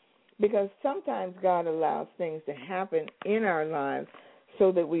help? Because sometimes God allows things to happen in our lives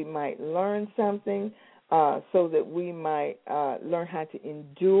so that we might learn something, so that we might learn how to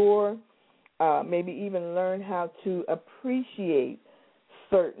endure, maybe even learn how to appreciate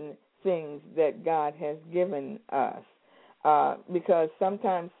certain things that God has given us. Because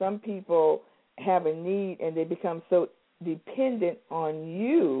sometimes some people have a need and they become so dependent on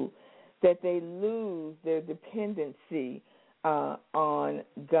you that they lose their dependency on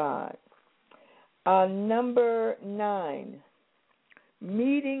God. Number 9,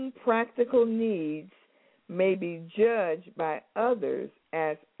 meeting practical needs may be judged by others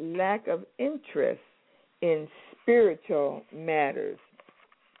as lack of interest in spiritual matters.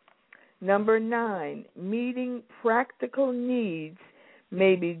 Number 9, meeting practical needs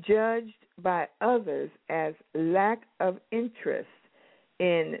may be judged by others as lack of interest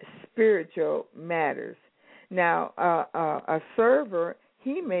in spiritual matters. Now, a server,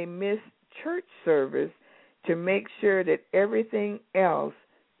 he may miss church service to make sure that everything else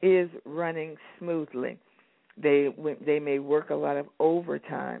is running smoothly. They may work a lot of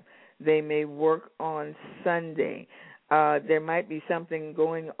overtime. They may work on Sunday. There might be something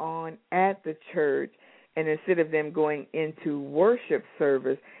going on at the church, and instead of them going into worship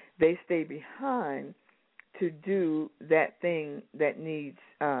service, they stay behind to do that thing that needs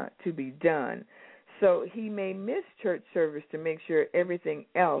to be done. So he may miss church service to make sure everything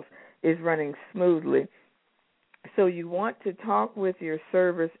else is running smoothly. So you want to talk with your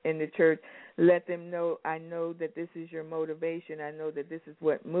servers in the church. Let them know, I know that this is your motivation. I know that this is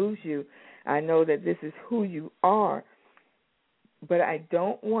what moves you. I know that this is who you are. But I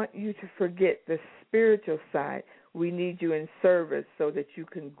don't want you to forget the spiritual side. We need you in service so that you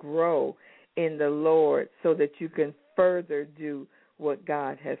can grow in the Lord, so that you can further do what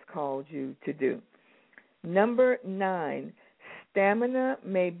God has called you to do. Number 9, stamina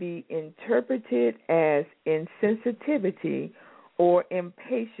may be interpreted as insensitivity or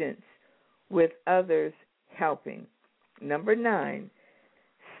impatience with others helping. Number 9,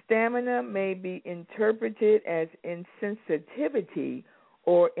 stamina may be interpreted as insensitivity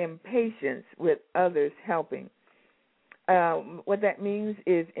or impatience with others helping. What that means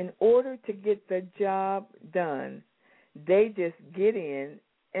is in order to get the job done, they just get in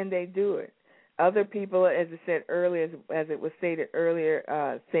and they do it. Other people, as I said earlier, as it was stated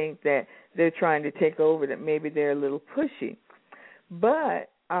earlier, think that they're trying to take over, that maybe they're a little pushy. But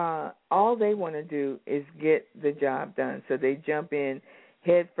all they want to do is get the job done. So they jump in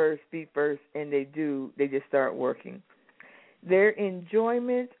head first, feet first, and they just start working. Their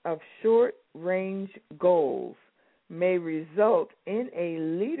enjoyment of short-range goals may result in a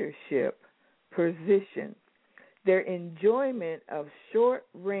leadership position. Their enjoyment of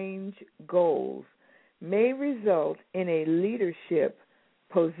short-range goals may result in a leadership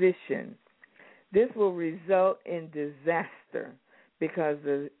position. This will result in disaster because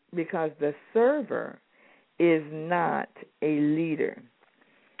the server is not a leader.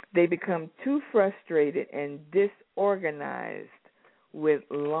 They become too frustrated and disorganized with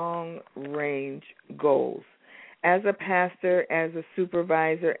long-range goals. As a pastor, as a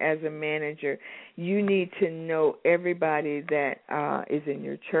supervisor, as a manager, you need to know everybody that is in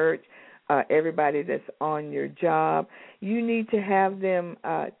your church, everybody that's on your job. You need to have them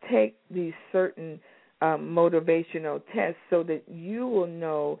take these certain motivational tests so that you will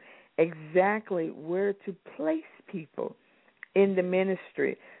know exactly where to place people in the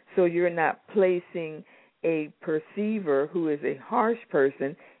ministry, so you're not placing a perceiver who is a harsh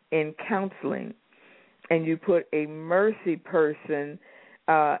person in counseling, and you put a mercy person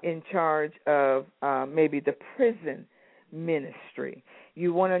in charge of maybe the prison ministry.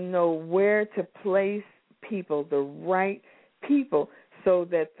 You want to know where to place people, the right people, so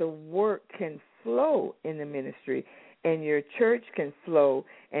that the work can flow in the ministry and your church can flow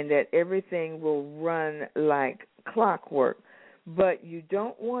and that everything will run like clockwork. But you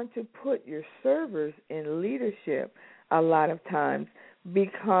don't want to put your servers in leadership a lot of times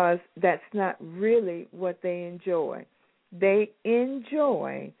because that's not really what they enjoy. They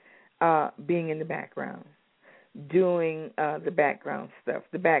enjoy being in the background, doing the background stuff,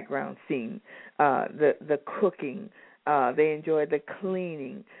 the background scene, the cooking. They enjoy the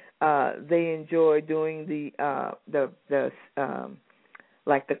cleaning. They enjoy doing the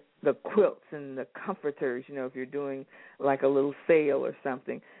quilts and the comforters, if you're doing like a little sale or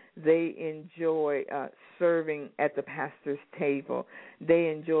something. They enjoy serving at the pastor's table. They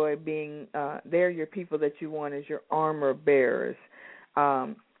enjoy being, they're your people that you want as your armor bearers.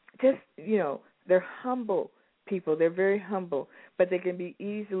 They're humble people. They're very humble, but they can be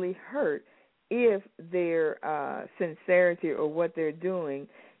easily hurt if their sincerity or what they're doing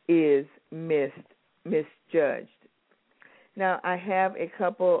is misjudged. Now, I have a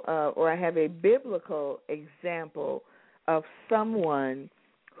couple, or I have a biblical example of someone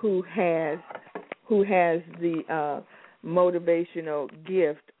who has the motivational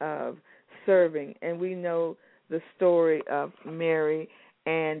gift of serving, and we know the story of Mary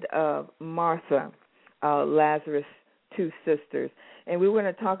and of Martha, Lazarus' two sisters. And we want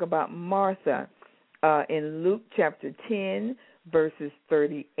to talk about Martha in Luke chapter 10, verses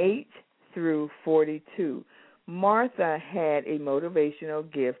 38 through 42. Martha had a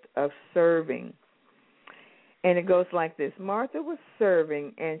motivational gift of serving. And it goes like this. Martha was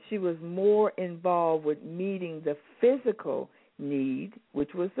serving, and she was more involved with meeting the physical need,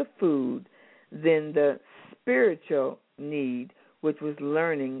 which was the food, than the spiritual need, which was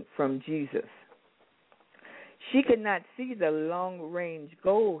learning from Jesus. She could not see the long-range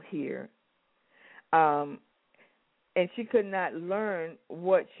goal here, and she could not learn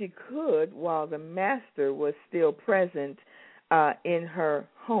what she could while the master was still present in her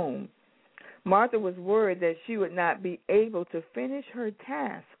home. Martha was worried that she would not be able to finish her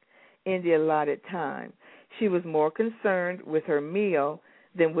task in the allotted time. She was more concerned with her meal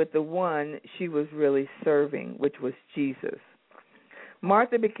than with the one she was really serving, which was Jesus.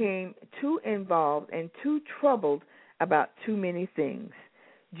 Martha became too involved and too troubled about too many things.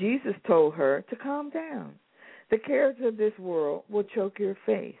 Jesus told her to calm down. The cares of this world will choke your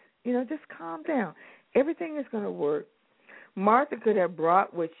face. Just calm down. Everything is going to work. Martha could have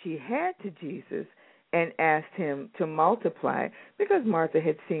brought what she had to Jesus and asked him to multiply, because Martha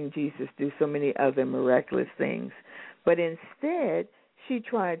had seen Jesus do so many other miraculous things. But instead, she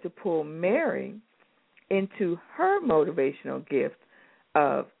tried to pull Mary into her motivational gift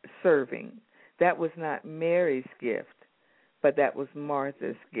of serving. That was not Mary's gift, but that was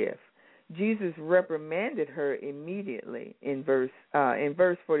Martha's gift. Jesus reprimanded her immediately in verse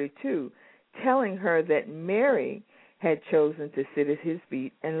 42, telling her that Mary had chosen to sit at his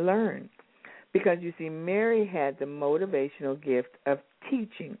feet and learn. Because, you see, Mary had the motivational gift of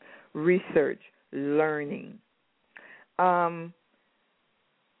teaching, research, learning. John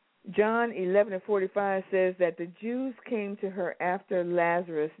 11:45 says that the Jews came to her after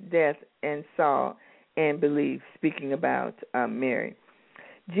Lazarus' death and saw and believed, speaking about Mary.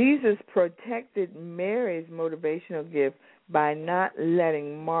 Jesus protected Mary's motivational gift by not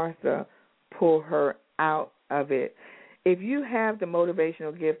letting Martha pull her out of it. If you have the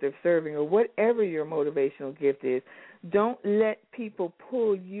motivational gift of serving, or whatever your motivational gift is, don't let people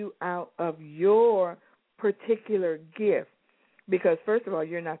pull you out of your particular gift, because first of all,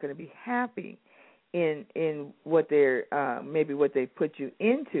 you're not going to be happy in what they're maybe what they put you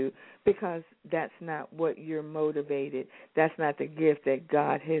into, because that's not what you're motivated. That's not the gift that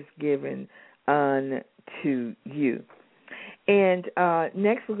God has given unto you. And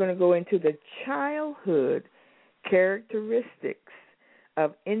next, we're going to go into the childhood characteristics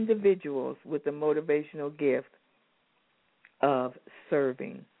of individuals with the motivational gift of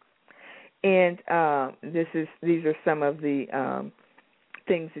serving. And these are some of the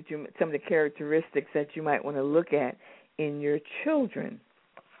things some of the characteristics that you might want to look at in your children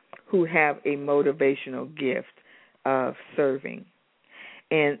who have a motivational gift of serving.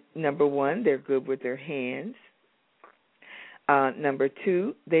 And number one, they're good with their hands. Number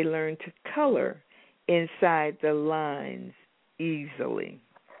two, they learn to color inside the lines easily.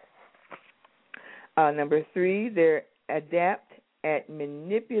 Number three, they're adept at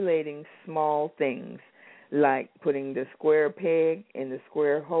manipulating small things, like putting the square peg in the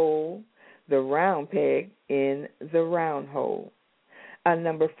square hole, the round peg in the round hole.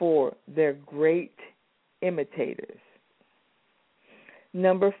 Number four, they're great imitators.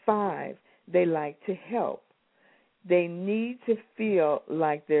 Number five, they like to help. They need to feel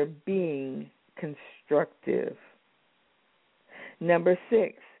like they're being constructive. Number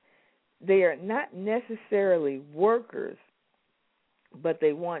six, they are not necessarily workers, but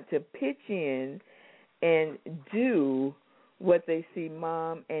they want to pitch in and do what they see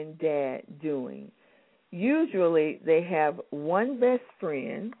mom and dad doing. Usually they have one best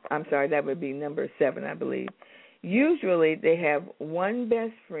friend. I'm sorry, that would be number 7, I believe. Usually they have one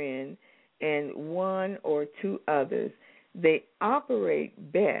best friend and one or two others. They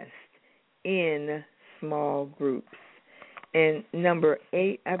operate best in small groups. And number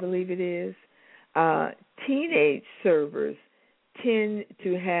 8, I believe it is, teenage servers tend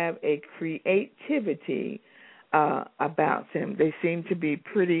to have a creativity about them. They seem to be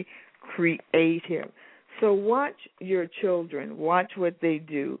pretty creative. So watch your children. Watch what they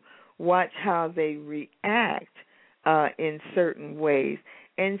do. Watch how they react in certain ways.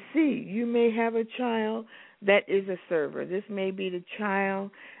 and see. You may have a child that is a server. This may be the child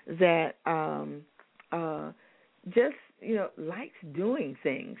that just, likes doing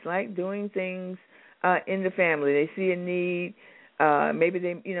things in the family. They see a need. Maybe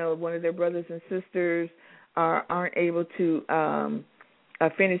they, one of their brothers and sisters aren't able to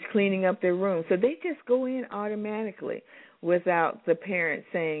finish cleaning up their room. So they just go in automatically without the parent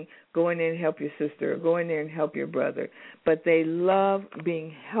saying, go in there and help your sister or go in there and help your brother. But they love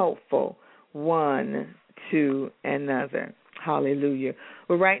being helpful one to another. Hallelujah.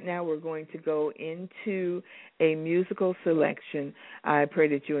 Well, right now we're going to go into a musical selection. I pray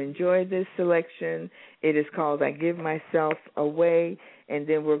that you enjoy this selection. It is called I Give Myself Away, and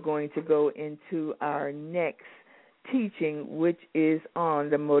then we're going to go into our next teaching, which is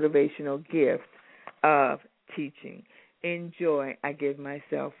on the motivational gift of teaching. Enjoy I Give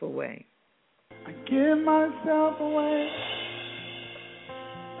Myself Away. I give myself away.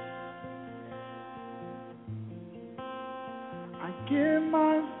 I give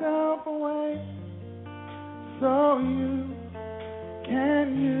myself away so you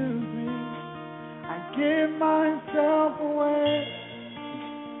can use me. I give myself away.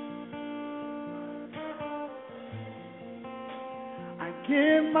 I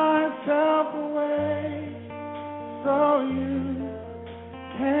give myself away so you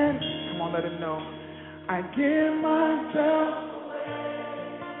can. Come on, let him know. I give myself.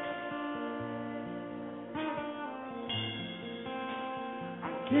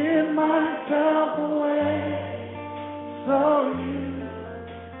 Give myself away so you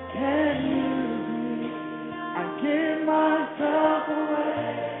can use me. I give myself away.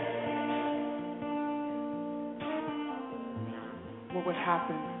 What would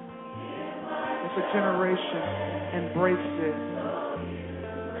happen if a generation embraced this?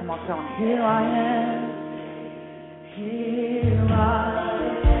 Come on, tell them. Here I am. Here I am.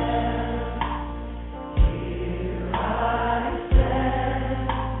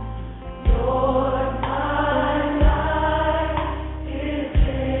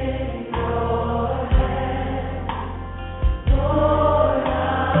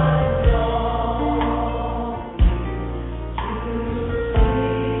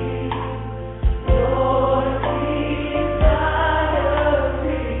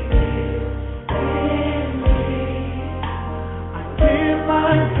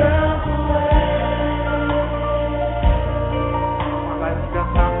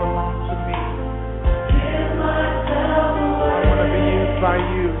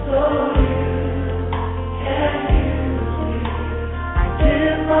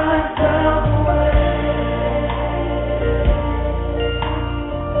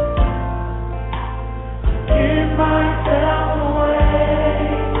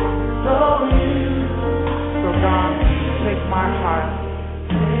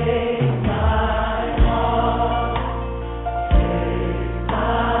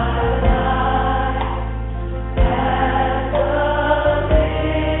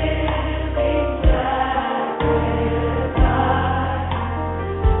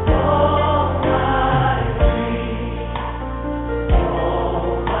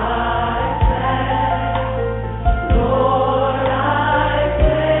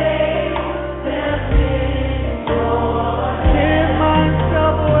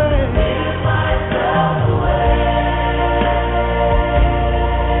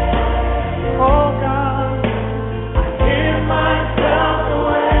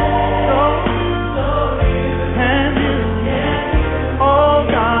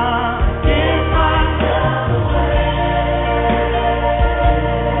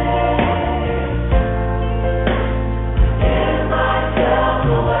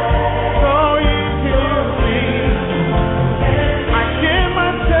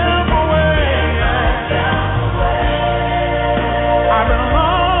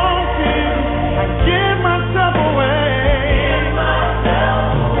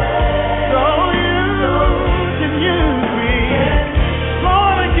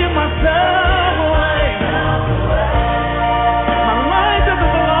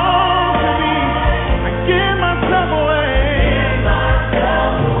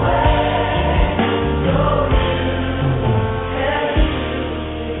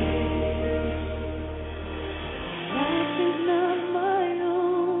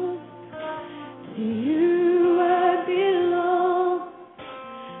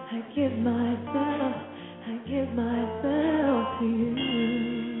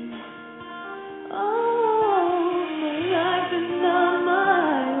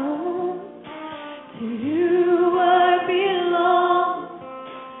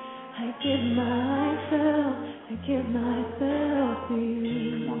 give myself to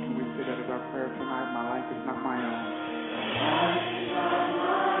you. Come on, can we say that as our prayer tonight? My life is not my own.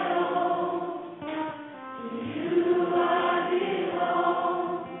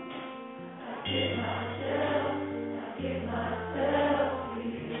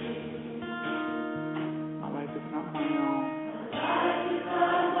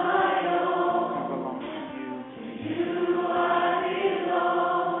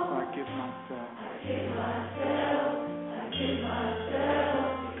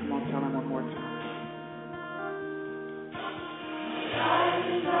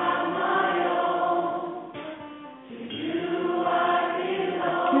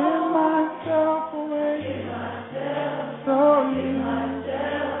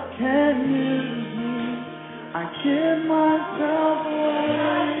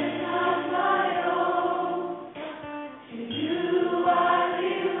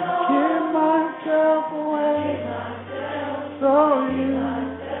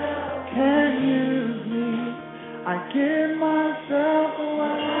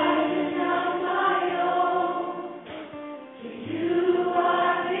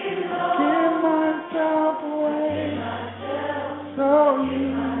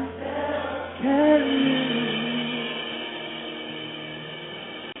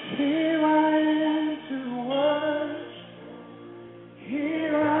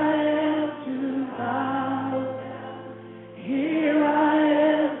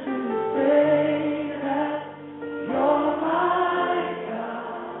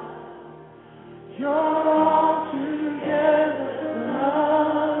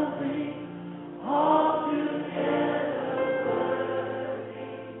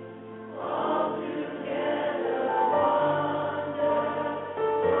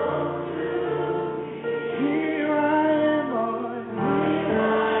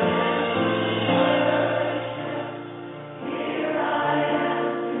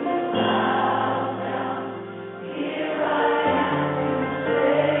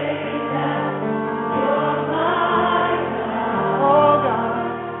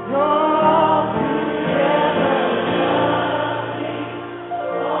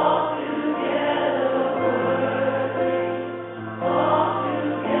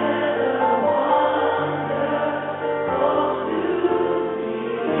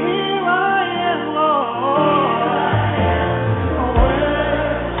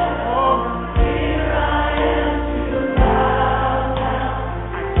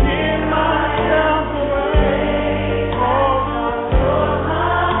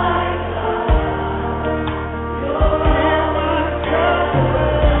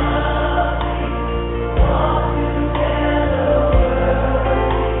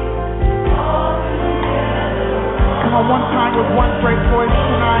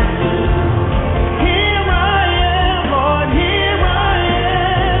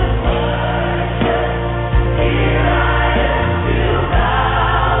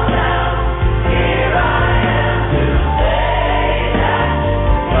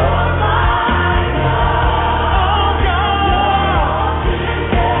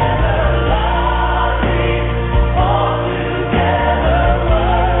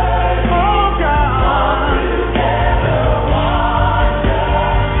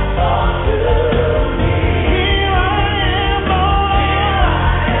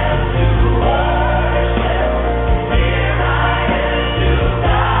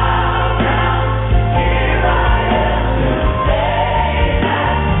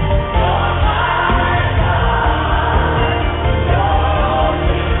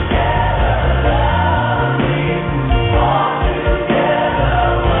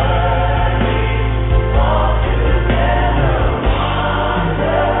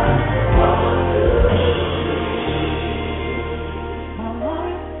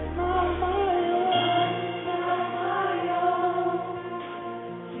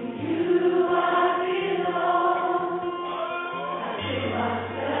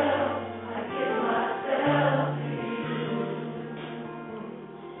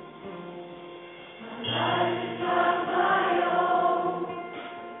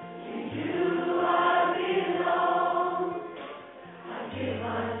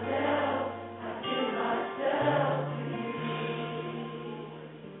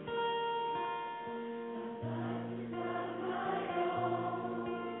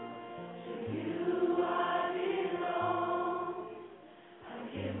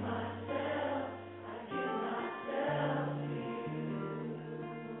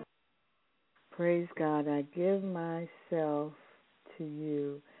 Praise God. I give myself to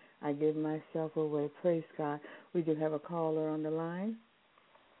you. I give myself away. Praise God. We do have a caller on the line.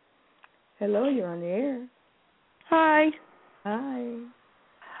 Hello, you're on the air. Hi. Hi.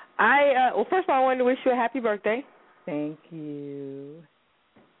 Well, first of all, I wanted to wish you a happy birthday. Thank you.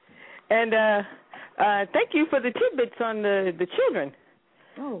 And thank you for the tidbits on the children.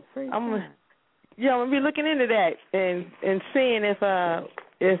 Oh, praise God. Yeah, I'm going to be looking into that and seeing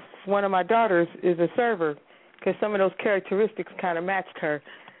if one of my daughters is a server, because some of those characteristics kind of matched her.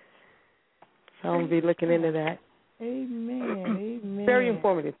 So I'm going to be looking into that. Amen. Amen. Very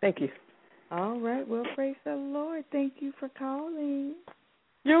informative. Thank you. All right. Well, praise the Lord. Thank you for calling.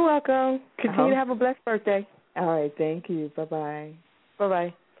 You're welcome. Continue to have a blessed birthday. All right. Thank you. Bye-bye.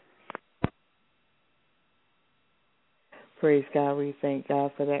 Bye-bye. Praise God. We thank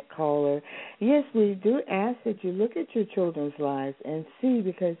God for that caller. Yes, we do ask that you look at your children's lives and see,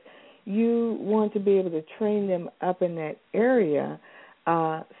 because you want to be able to train them up in that area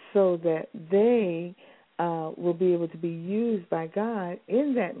so that they will be able to be used by God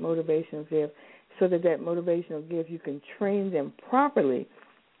in that motivational gift, so that motivational gift, you can train them properly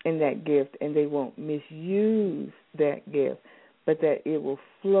in that gift and they won't misuse that gift, but that it will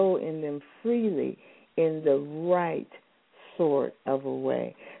flow in them freely in the right sort of a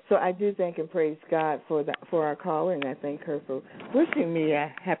way. So I do thank and praise God for our caller, and I thank her for wishing me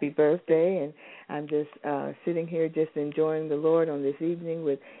a happy birthday. And I'm just sitting here just enjoying the Lord on this evening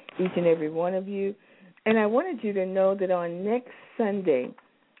with each and every one of you. And I wanted you to know that on next Sunday,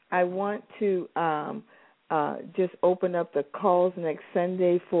 I want to just open up the calls next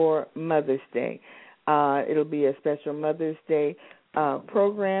Sunday for Mother's Day. It'll be a special Mother's Day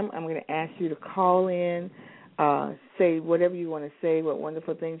program. I'm going to ask you to call in, say whatever you want to say, what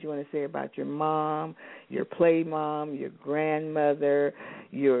wonderful things you want to say about your mom, your play mom, your grandmother,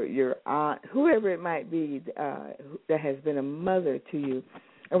 your aunt, whoever it might be that has been a mother to you.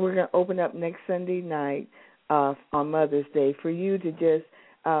 And we're going to open up next Sunday night on Mother's Day for you to just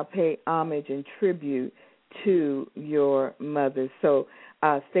pay homage and tribute to your mother. So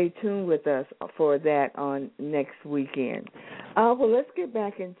stay tuned with us for that on next weekend. Well, let's get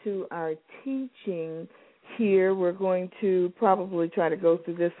back into our teaching here. We're going to probably try to go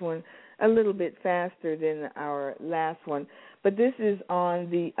through this one a little bit faster than our last one, but this is on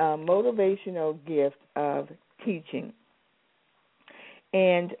the motivational gift of teaching.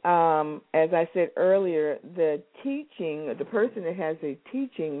 And as I said earlier, the person that has a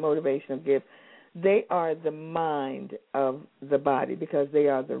teaching motivational gift, they are the mind of the body, because they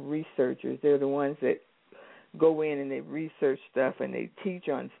are the researchers. They're the ones that go in and they research stuff and they teach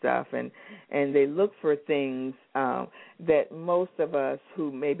on stuff and they look for things that most of us, who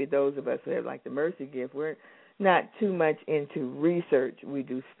maybe those of us who have like the mercy gift, we're not too much into research. We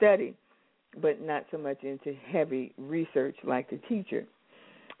do study, but not so much into heavy research like the teacher.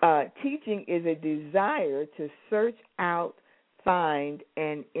 Teaching is a desire to search out, find,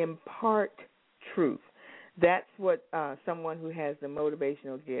 and impart truth. That's what someone who has the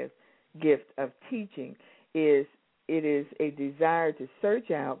motivational gift of teaching is. It is a desire to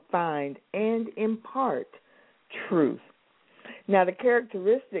search out, find, and impart truth. Now, the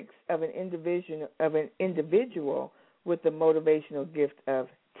characteristics of an individual with the motivational gift of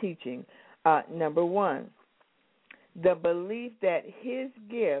teaching. Number one, the belief that his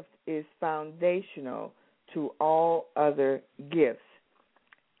gift is foundational to all other gifts.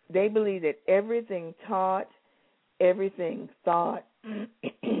 They believe that everything taught, everything thought,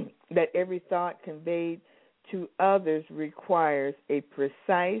 that every thought conveyed to others requires a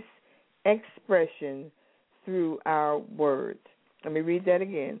precise expression through our words. Let me read that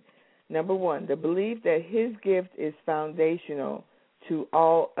again. Number one, the belief that his gift is foundational to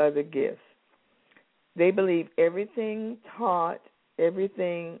all other gifts. They believe everything taught, every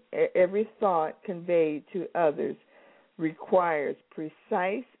thought conveyed to others requires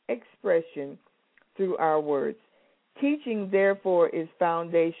precise expression through our words. Teaching, therefore, is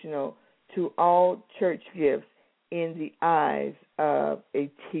foundational to all church gifts in the eyes of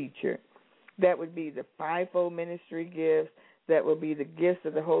a teacher. That would be the fivefold ministry gifts. That would be the gifts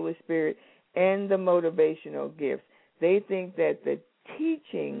of the Holy Spirit and the motivational gifts. They think that the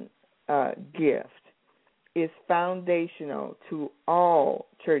teaching gift is foundational to all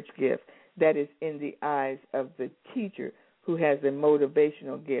church gifts. That is in the eyes of the teacher who has a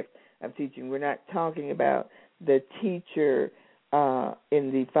motivational gift of teaching. We're not talking about the teacher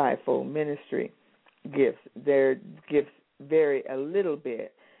in the fivefold ministry gifts. Their gifts vary a little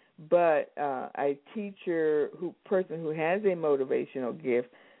bit, but a person who has a motivational gift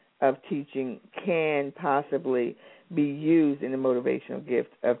of teaching can possibly be used in the motivational gift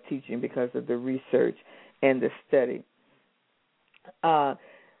of teaching because of the research and the study. The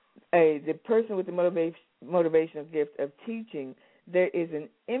person with the motivational gift of teaching, there is an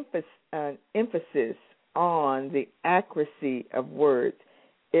emphasis on the accuracy of words.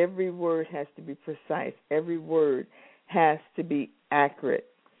 Every word has to be precise. Every word has to be accurate.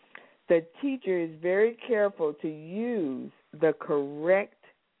 The teacher is very careful to use the correct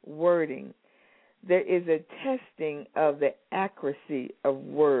wording. There is a testing of the accuracy of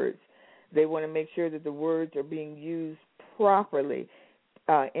words. They want to make sure that the words are being used properly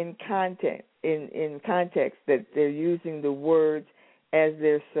in context, that they're using the words as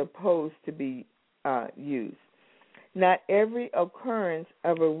they're supposed to be used. Not every occurrence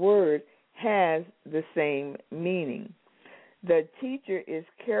of a word has the same meaning. The teacher is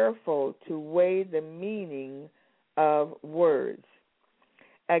careful to weigh the meaning of words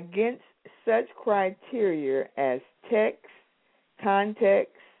against such criteria as text,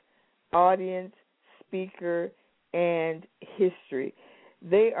 context, audience, speaker, and history.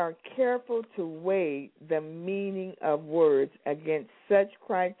 They are careful to weigh the meaning of words against such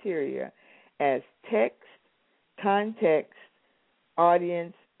criteria as text, context,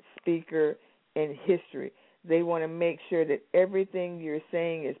 audience, speaker, and history. They want to make sure that everything you're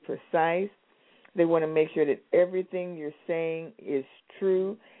saying is precise. They want to make sure that everything you're saying is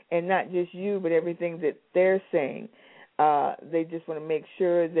true, and not just you, but everything that they're saying. They just want to make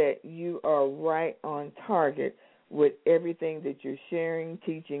sure that you are right on target with everything that you're sharing,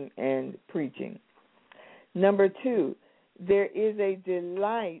 teaching, and preaching. Number 2, there is a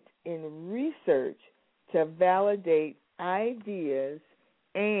delight in research to validate ideas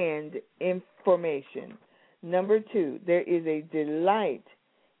and information. Number 2, there is a delight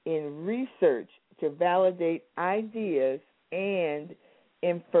in research to validate ideas and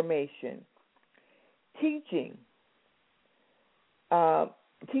information. Teaching.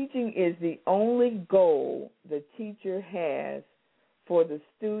 Teaching is the only goal the teacher has for the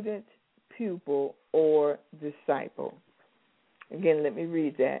student, pupil, or disciple. Again, let me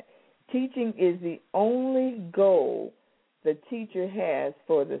read that. Teaching is the only goal the teacher has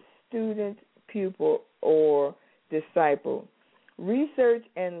for the student, pupil, or disciple. Research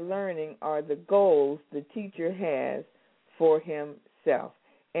and learning are the goals the teacher has for himself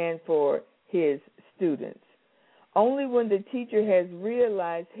and for his students. Only when the teacher has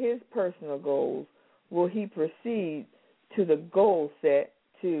realized his personal goals will he proceed to the goal set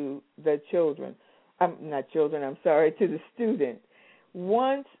to the to the student.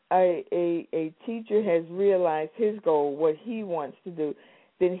 Once a teacher has realized his goal, what he wants to do,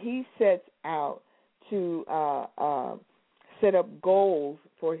 then he sets out to set up goals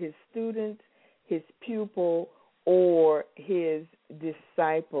for his students, his pupil, or his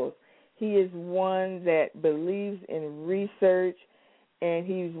disciples. He is one that believes in research, and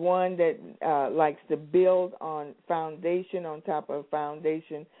he's one that likes to build on foundation on top of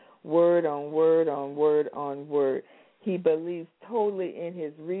foundation, word on word on word on word. He believes totally in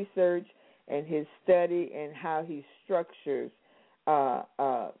his research and his study and how he structures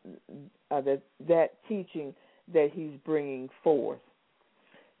that teaching that he's bringing forth.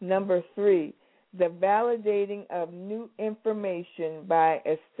 Number 3, the validating of new information by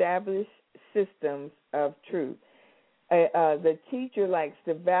established systems of truth. The teacher likes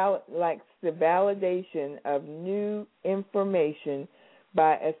the validation of new information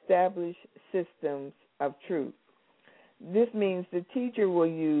by established systems of truth. This means the teacher will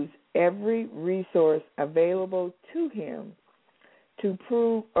use every resource available to him to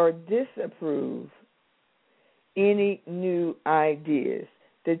prove or disapprove any new ideas.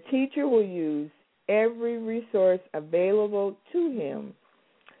 The teacher will use every resource available to him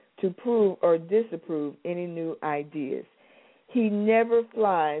to prove or disapprove any new ideas. He never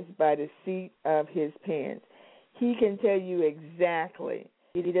flies by the seat of his pants. He can tell you exactly.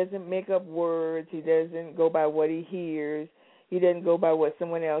 He doesn't make up words. He doesn't go by what he hears. He doesn't go by what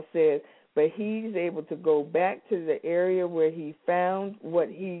someone else says. But he's able to go back to the area where he found what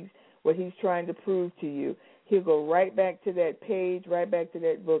he's trying to prove to you. He'll go right back to that page, right back to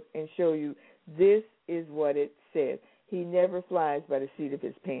that book, and show you this is what it says. He never flies by the seat of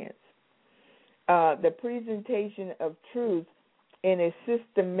his pants. The presentation of truth in a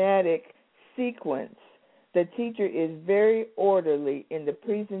systematic sequence. The teacher is very orderly in the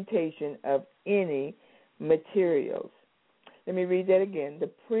presentation of any materials. Let me read that again.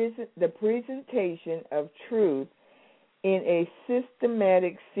 The presentation of truth in a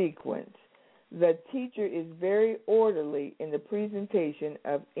systematic sequence. The teacher is very orderly in the presentation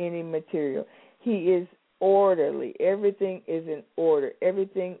of any material. He is orderly. Everything is in order.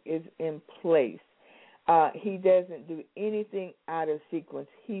 Everything is in place. He doesn't do anything out of sequence.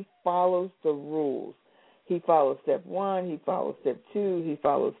 He follows the rules. He follows step 1. He follows step 2. He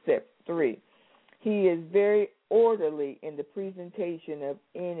follows step 3. He is very orderly in the presentation of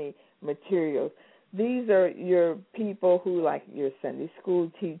any materials. These are your people who, like your Sunday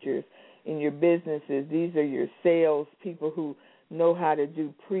school teachers in your businesses. These are your sales people who know how to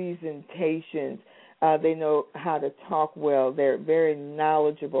do presentations. They know how to talk well. They're very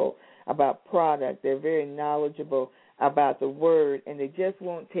knowledgeable about product. They're very knowledgeable about the word, and they just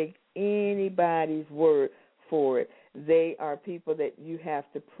won't take anybody's word for it. They are people that you have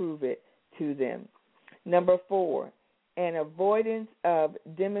to prove it to them. Number 4, an avoidance of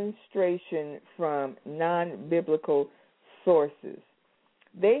demonstration from non-biblical sources.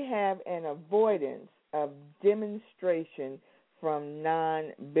 They have an avoidance of demonstration from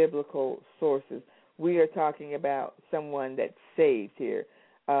non-biblical sources. We are talking about someone that's saved here.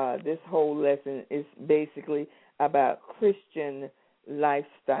 This whole lesson is basically about Christian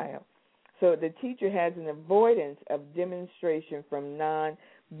lifestyle. So the teacher has an avoidance of demonstration from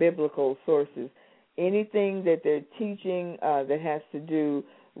non-biblical sources. Anything that they're teaching that has to do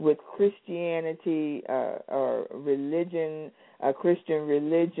with Christianity or religion, Christian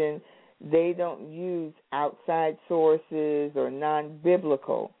religion, they don't use outside sources or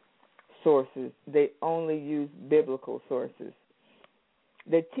non-biblical sources. They only use biblical sources.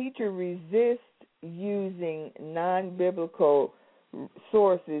 The teacher resists using non-biblical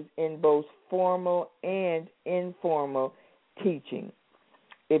sources in both formal and informal teaching.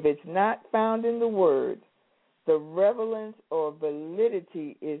 If it's not found in the Word, the relevance or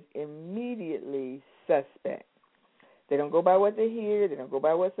validity is immediately suspect. They don't go by what they hear. They don't go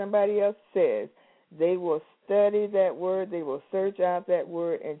by what somebody else says. They will study that word. They will search out that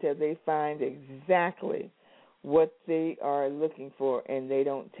word until they find exactly what they are looking for, and they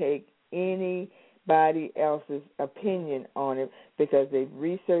don't take anybody else's opinion on it because they've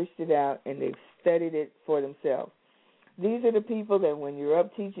researched it out and they've studied it for themselves. These are the people that when you're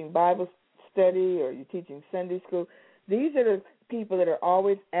up teaching Bible study or you're teaching Sunday school, these are the people that are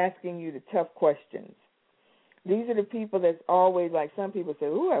always asking you the tough questions. These are the people that's always, like some people say,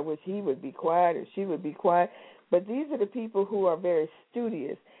 I wish he would be quiet or she would be quiet. But these are the people who are very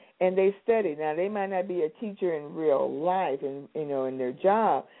studious and they study. Now, they might not be a teacher in real life and in their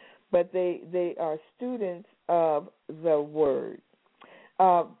job, but they are students of the Word.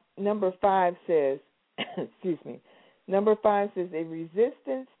 Number 5 says, Number 5 says a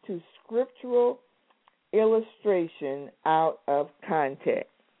resistance to scriptural illustration out of context.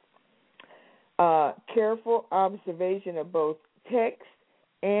 Careful observation of both text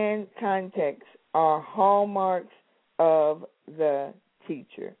and context are hallmarks of the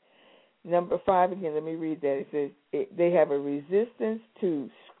teacher. Number 5, again, let me read that. It says they have a resistance to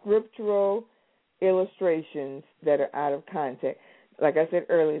scriptural illustrations that are out of context. Like I said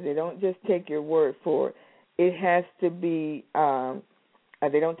earlier, they don't just take your word for it. It has to be,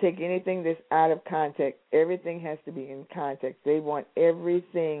 they don't take anything that's out of context. Everything has to be in context. They want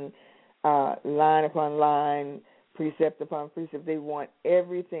everything line upon line, precept upon precept. They want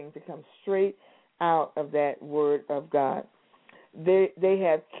everything to come straight out of that Word of God. They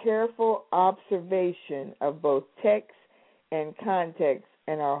have careful observation of both text and context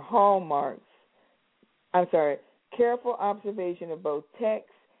and are hallmarks. Careful observation of both text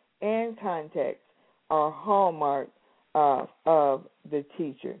and context are hallmark of the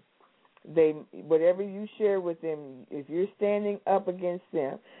teacher. Whatever you share with them, if you're standing up against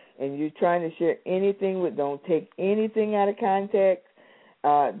them and you're trying to share anything don't take anything out of context.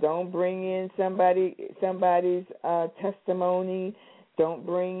 Don't bring in somebody's testimony. Don't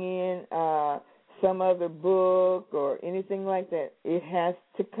bring in some other book or anything like that. It has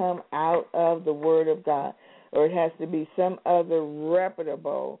to come out of the Word of God, or it has to be some other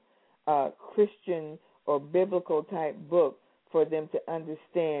reputable Christian or biblical type book for them to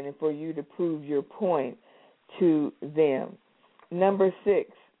understand and for you to prove your point to them. Number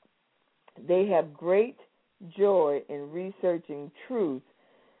 6, they have great joy in researching truth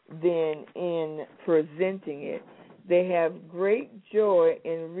than in presenting it. They have great joy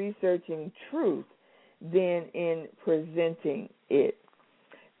in researching truth than in presenting it.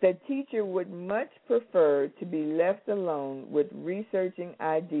 The teacher would much prefer to be left alone with researching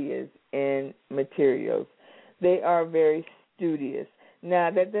ideas and materials. They are very studious. Now,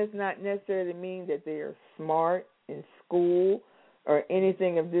 that does not necessarily mean that they are smart in school or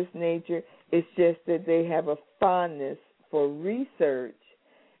anything of this nature. It's just that they have a fondness for research,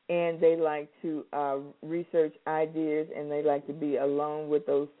 and they like to research ideas, and they like to be alone with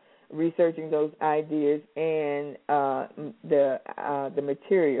those, researching those ideas and the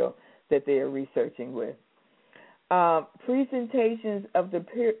material that they are researching with. Presentations of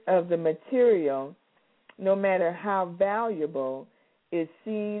the material, no matter how valuable, is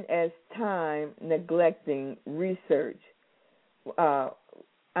seen as time neglecting research.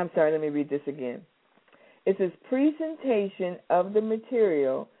 Let me read this again. It says presentation of the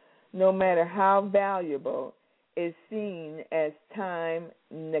material, no matter how valuable, is seen as time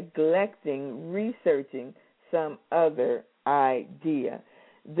neglecting researching some other idea.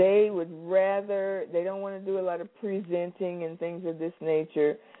 They don't want to do a lot of presenting and things of this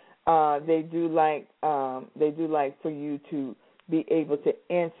nature. They do like for you to be able to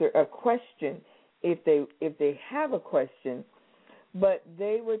answer a question if they have a question, but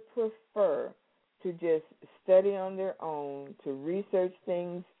they would prefer to just study on their own, to research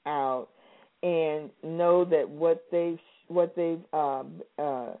things out, and know that what they've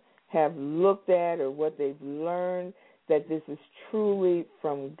have looked at or what they've learned, that this is truly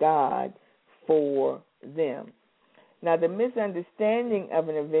from God for them. Now, the misunderstanding of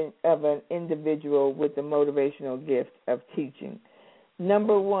an individual with the motivational gift of teaching.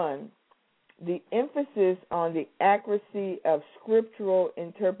 Number one, the emphasis on the accuracy of scriptural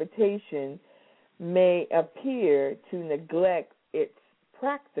interpretation may appear to neglect its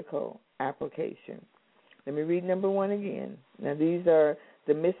practical application. Let me read number one again. Now, these are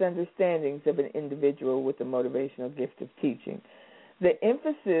the misunderstandings of an individual with the motivational gift of teaching. The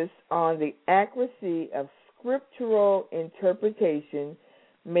emphasis on the accuracy of scriptural interpretation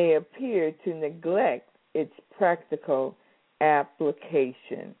may appear to neglect its practical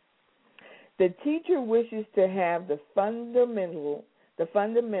application. The teacher wishes to have the fundamental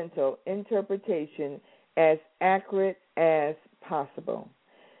interpretation as accurate as possible.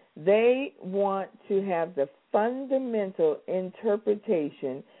 They want to have the fundamental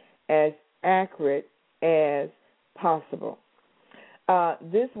interpretation as accurate as possible.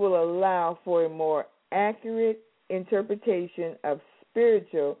 This will allow for a more accurate interpretation of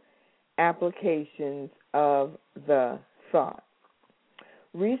spiritual applications of the thought.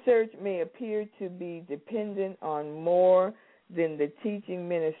 Research may appear to be dependent on more than the teaching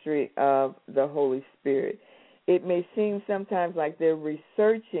ministry of the Holy Spirit. It may seem sometimes like they're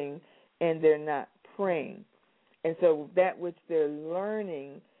researching and they're not praying. And so that which they're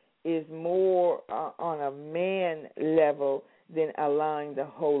learning is more on a man level than allowing the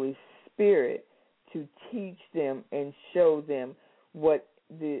Holy Spirit to teach them and show them what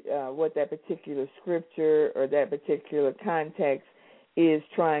that particular scripture or that particular context is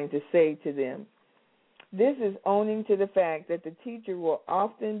trying to say to them. This is owing to the fact that the teacher will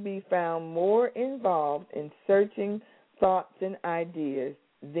often be found more involved in searching thoughts and ideas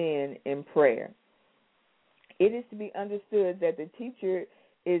than in prayer. It is to be understood that the teacher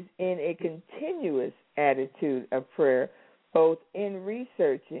is in a continuous attitude of prayer, both in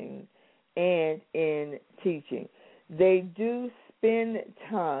researching and in teaching. They do spend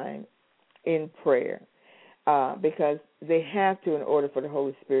time in prayer because they have to in order for the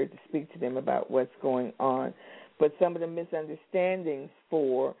Holy Spirit to speak to them about what's going on. But some of the misunderstandings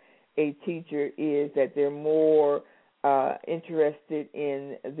for a teacher is that they're more interested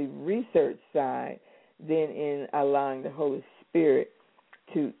in the research side than in allowing the Holy Spirit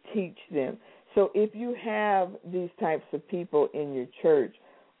to teach them. So if you have these types of people in your church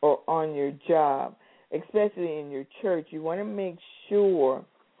or on your job, especially in your church, you want to make sure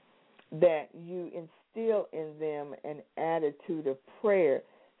that you instill in them an attitude of prayer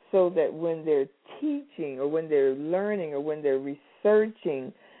so that when they're teaching or when they're learning or when they're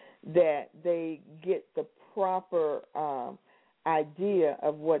researching, that they get the proper idea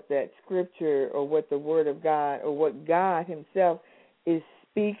of what that scripture or what the Word of God or what God Himself is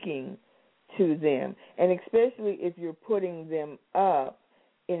speaking to them. And especially if you're putting them up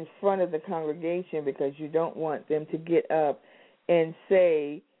in front of the congregation, because you don't want them to get up and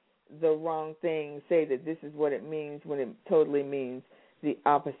say the wrong thing, say that this is what it means when it totally means the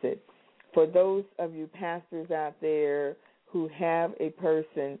opposite. For those of you pastors out there who have a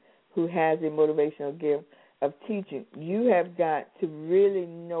person who has a motivational gift of teaching, you have got to really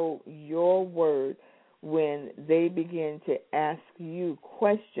know your word when they begin to ask you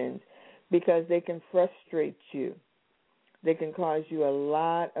questions, because they can frustrate you. They can cause you a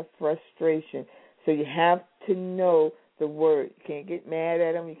lot of frustration. So you have to know the word. You can't get mad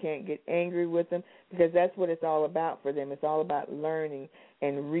at them. You can't get angry with them, because that's what it's all about for them. It's all about learning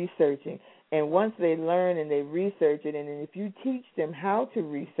and researching. And once they learn and they research it, and if you teach them how to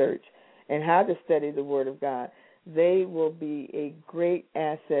research and how to study the Word of God, they will be a great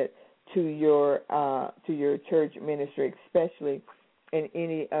asset to your church ministry, especially in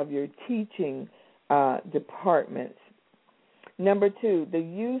any of your teaching departments. Number 2, the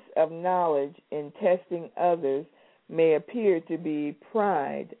use of knowledge in testing others may appear to be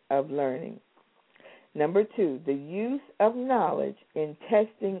pride of learning. Number 2, the use of knowledge in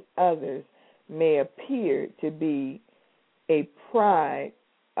testing others may appear to be a pride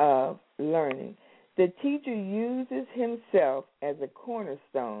of learning. The teacher uses himself as a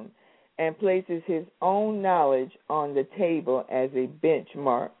cornerstone and places his own knowledge on the table as a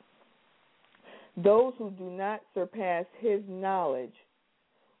benchmark. Those who do not surpass his knowledge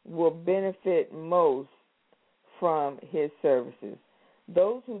will benefit most from his services.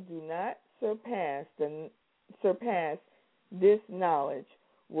 Those who do not surpass this knowledge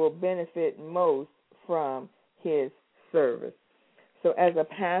will benefit most from his service. So as a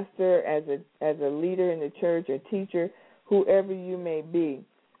pastor, as a leader in the church, a teacher, whoever you may be,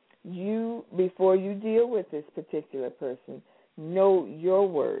 you, before you deal with this particular person, know your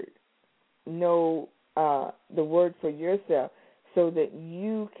word, know the word for yourself, so that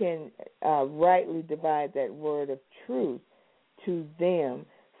you can rightly divide that word of truth to them,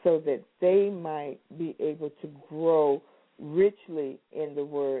 so that they might be able to grow richly in the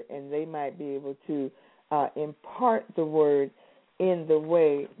word, and they might be able to impart the word in the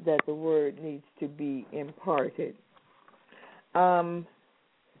way that the word needs to be imparted. Let's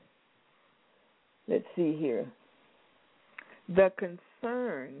see here. The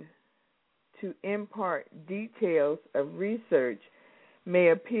concern to impart details of research may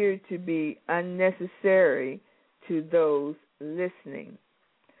appear to be unnecessary to those listening.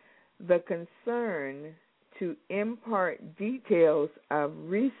 The concern to impart details of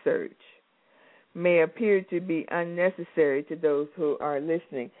research may appear to be unnecessary to those who are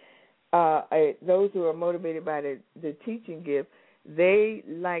listening. Those who are motivated by the teaching gift, they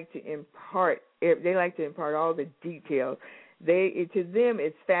like to impart all the details. To them,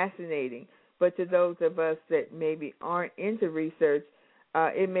 it's fascinating. But to those of us that maybe aren't into research,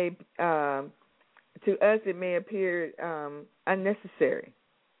 it may appear unnecessary.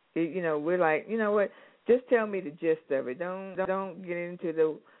 We're like, you know what? Just tell me the gist of it. Don't get into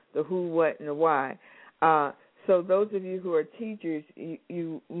the who, what, and the why. So those of you who are teachers,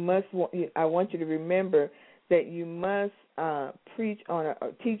 I want you to remember that you must teach on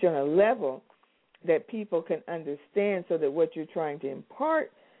a level that people can understand, so that what you're trying to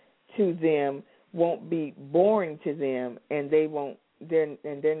impart to them won't be boring to them, and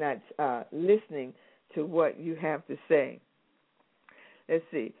they're not listening to what you have to say. Let's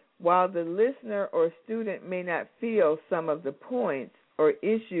see. While the listener or student may not feel some of the points or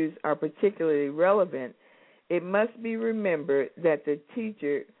issues are particularly relevant, it must be remembered that the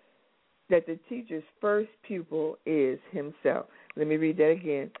teacher's first pupil is himself. Let me read that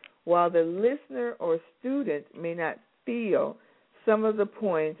again. While the listener or student may not feel some of the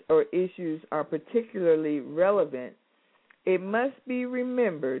points or issues are particularly relevant, it must be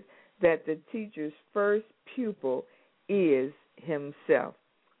remembered that the teacher's first pupil is himself.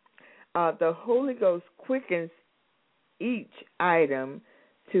 The Holy Ghost quickens each item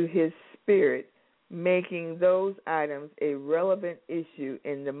to his spirit, making those items a relevant issue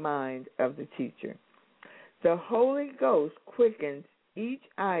in the mind of the teacher. The Holy Ghost quickens each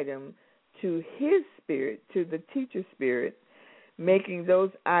item to his spirit, to the teacher's spirit, making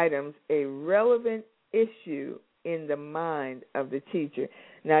those items a relevant issue in the mind of the teacher.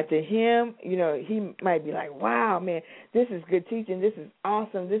 Now, to him, he might be like, wow, man, this is good teaching. This is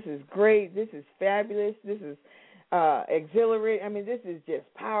awesome. This is great. This is fabulous. This is exhilarating. I mean, this is just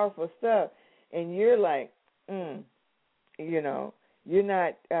powerful stuff. And you're like, you're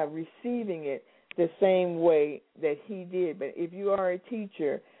not receiving it the same way that he did. But if you are a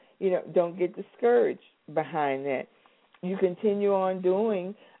teacher, don't get discouraged behind that. You continue on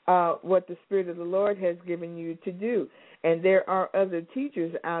doing what the Spirit of the Lord has given you to do. And there are other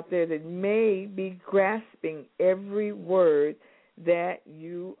teachers out there that may be grasping every word that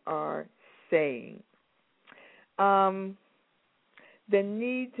you are saying. The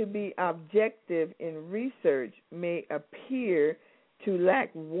need to be objective in research may appear to lack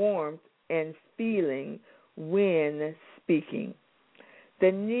warmth and feeling when speaking.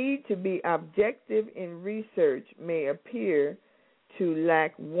 The need to be objective in research may appear to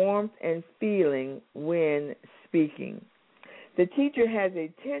lack warmth and feeling when speaking. The teacher has a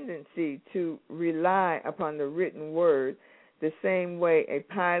tendency to rely upon the written word the same way a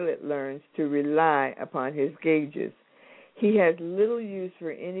pilot learns to rely upon his gauges. He has little use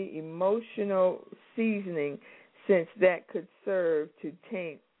for any emotional seasoning, since that could serve to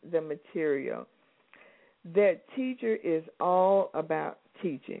taint the material. That teacher is all about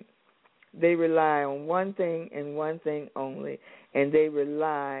teaching. They rely on one thing and one thing only, and they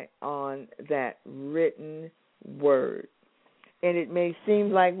rely on that written word. And it may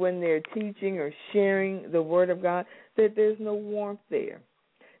seem like when they're teaching or sharing the word of God that there's no warmth there,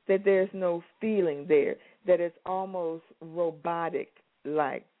 that there's no feeling there, that it's almost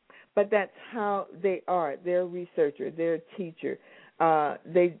robotic-like. But that's how they are. They're a researcher. They're a teacher.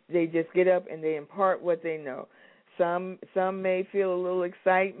 They just get up and they impart what they know. Some may feel a little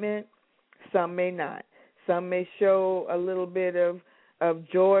excitement, some may not. Some may show a little bit of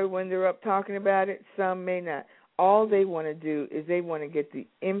joy when they're up talking about it, some may not. All they want to do is they want to get the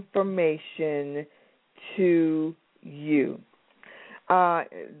information to you.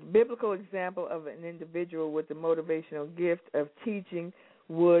 Biblical example of an individual with the motivational gift of teaching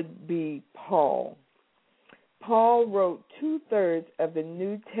would be Paul. Paul wrote 2/3 of the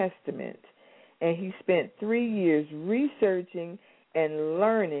New Testament, and he spent 3 years researching and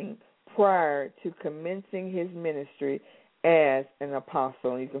learning prior to commencing his ministry as an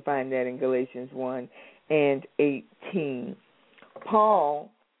apostle. You can find that in Galatians 1 and 18. Paul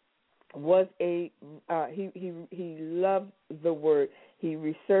was he loved the Word. He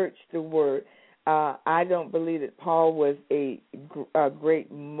researched the Word. I don't believe that Paul was a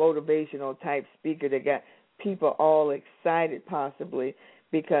great motivational type speaker that got people all excited, possibly,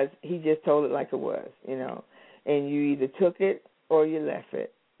 because he just told it like it was, and you either took it or you left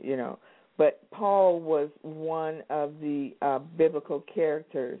it, But Paul was one of the biblical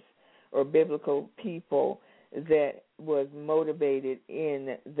characters or biblical people that was motivated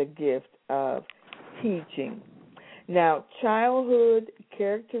in the gift of teaching. Now, childhood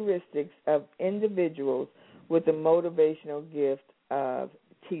characteristics of individuals with the motivational gift of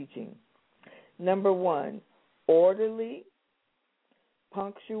teaching. Number 1, orderly,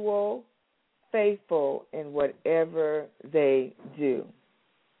 punctual, faithful in whatever they do.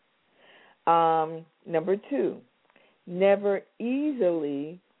 Number 2, never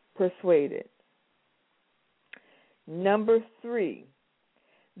easily persuaded. Number 3,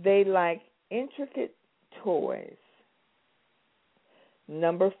 they like intricate toys.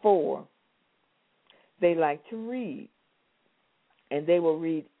 Number 4, they like to read, and they will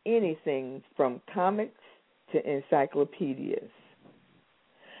read anything from comics to encyclopedias.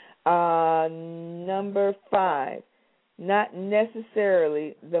 Number 5, not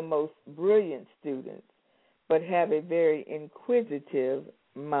necessarily the most brilliant students, but have a very inquisitive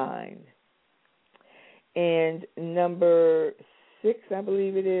mind. And number 6, I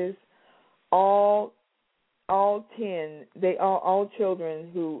believe it is, all children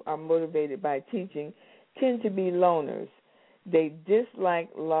who are motivated by teaching tend to be loners. They dislike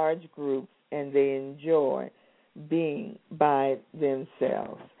large groups and they enjoy being by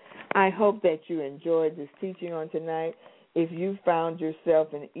themselves. I hope that you enjoyed this teaching on tonight. If you found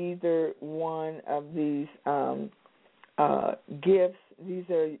yourself in either one of these gifts, these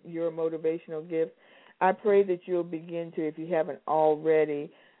are your motivational gifts, I pray that you'll begin to, if you haven't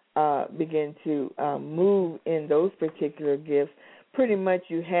already, begin to move in those particular gifts. Pretty much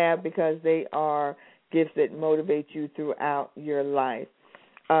you have, because they are gifts that motivate you throughout your life.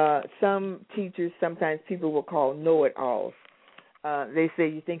 Some teachers, sometimes people will call know-it-alls. They say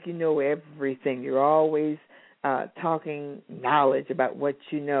you think you know everything. You're always talking knowledge about what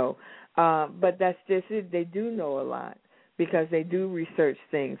you know. But that's just it. They do know a lot because they do research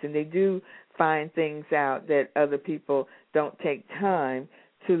things and they do find things out that other people don't take time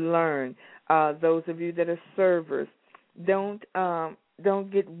to learn. Those of you that are servers, don't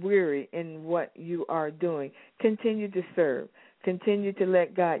get weary in what you are doing. Continue to serve. Continue to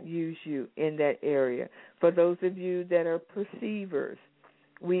let God use you in that area. For those of you that are perceivers,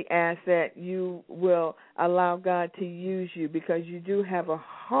 we ask that you will allow God to use you, because you do have a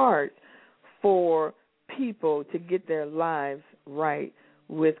heart for people to get their lives right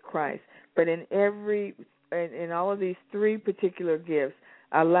with Christ. But in all of these 3 particular gifts,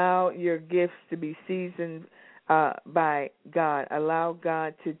 allow your gifts to be seasoned by God. Allow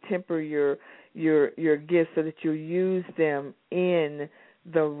God to temper your gifts so that you use them in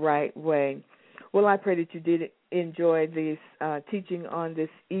the right way. Well, I pray that you did enjoy this teaching on this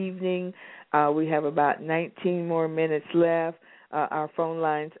evening. We have about 19 more minutes left. Our phone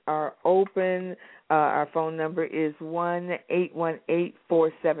lines are open. Our phone number is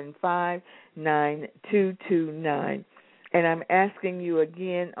 1-818-475-9229. And I'm asking you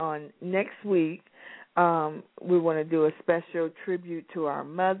again on next week, we want to do a special tribute to our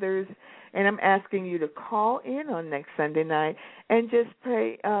mothers. And I'm asking you to call in on next Sunday night and just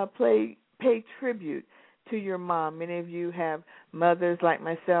pay tribute to your mom. Many of you have mothers like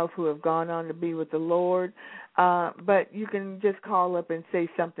myself who have gone on to be with the Lord, but you can just call up and say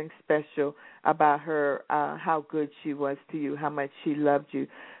something special about her, how good she was to you, how much she loved you.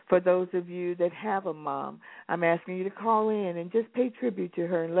 For those of you that have a mom, I'm asking you to call in and just pay tribute to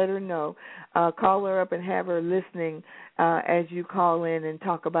her and let her know. Call her up and have her listening as you call in and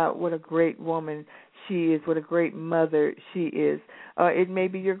talk about what a great woman she is, what a great mother she is. It may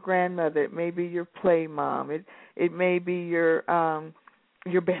be your grandmother. It may be your play mom. It It may be your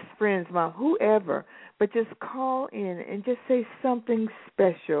best friend's mom, whoever. But just call in and just say something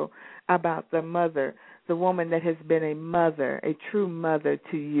special about the mother, the woman that has been a mother, a true mother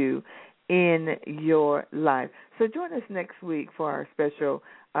to you in your life. So join us next week for our special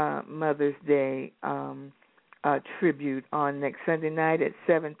Mother's Day tribute on next Sunday night at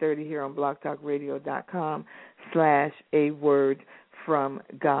 7:30 here on blogtalkradio.com/A Word from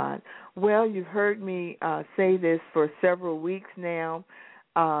God. Well, you've heard me say this for several weeks now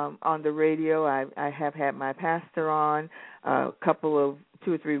on the radio. I have had my pastor on a couple of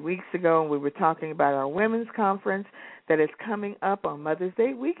 2 or 3 weeks ago, and we were talking about our women's conference that is coming up on Mother's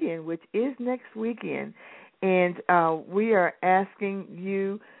Day weekend, which is next weekend. And we are asking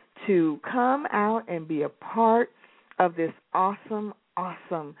you to come out and be a part of this awesome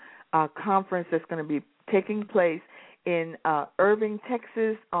conference that's going to be taking place in Irving,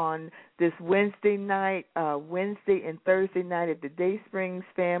 Texas on this Wednesday and Thursday night at the Day Springs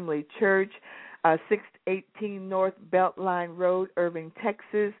Family Church, 618 North Beltline Road, Irving,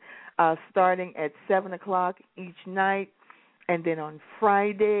 Texas, starting at 7 o'clock each night. And then on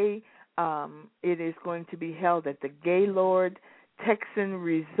Friday, it is going to be held at the Gaylord Texan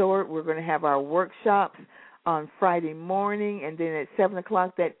Resort. We're going to have our workshops on Friday morning, and then at 7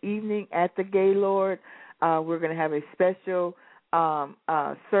 o'clock that evening at the Gaylord, we're going to have a special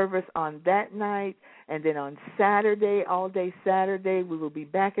service on that night. And then on Saturday, all day Saturday, we will be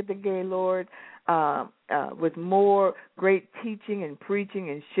back at the Gaylord with more great teaching and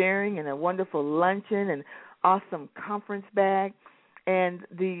preaching and sharing and a wonderful luncheon and awesome conference bag. And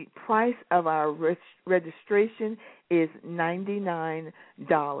the price of our registration is $99.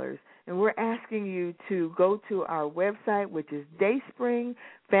 And we're asking you to go to our website, which is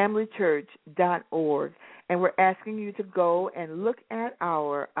dayspringfamilychurch.org, and we're asking you to go and look at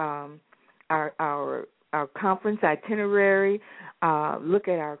our conference itinerary, look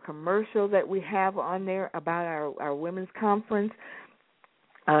at our commercial that we have on there about our women's conference.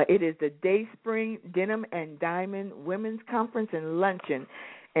 It is the Dayspring Denim and Diamond Women's Conference and Luncheon,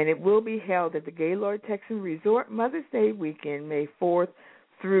 and it will be held at the Gaylord Texan Resort Mother's Day weekend, May 4th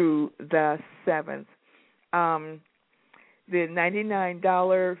through the 7th. The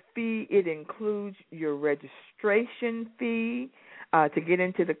 $99 fee, it includes your registration fee to get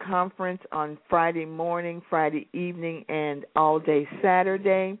into the conference on Friday morning, Friday evening, and all day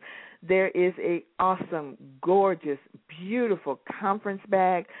Saturday. There is a awesome, gorgeous, beautiful conference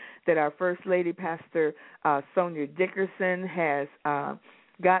bag that our First Lady, Pastor Sonia Dickerson, has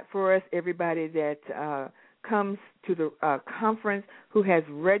got for us. Everybody that comes to the conference who has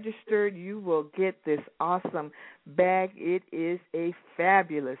registered, you will get this awesome bag. It is a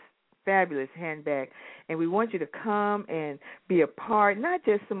fabulous handbag, and we want you to come and be a part, not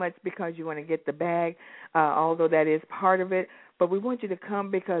just so much because you want to get the bag, although that is part of it, but we want you to come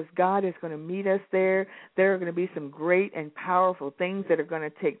because God is going to meet us there. There are going to be some great and powerful things that are going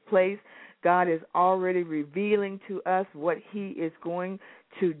to take place. God is already revealing to us what He is going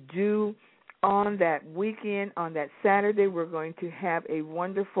to do on that weekend. On that Saturday, we're going to have a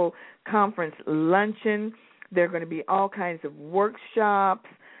wonderful conference luncheon. There are going to be all kinds of workshops.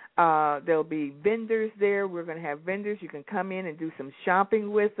 There'll be vendors there. We're going to have vendors. You can come in and do some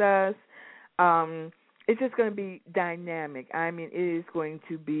shopping with us. It's just going to be dynamic. I mean, it is going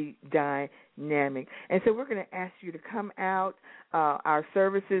to be dynamic. And so we're going to ask you to come out. Our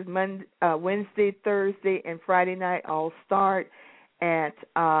services Wednesday, Thursday, and Friday night all start at,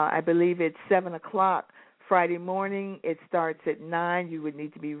 I believe it's 7 o'clock. Friday morning, it starts at 9. You would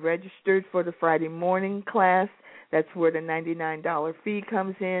need to be registered for the Friday morning class. That's where the $99 fee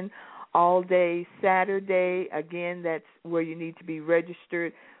comes in. All day Saturday, again, that's where you need to be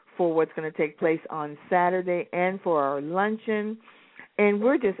registered for what's going to take place on Saturday and for our luncheon. And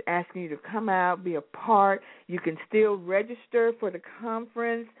we're just asking you to come out, be a part. You can still register for the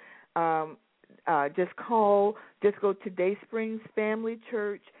conference. Just go to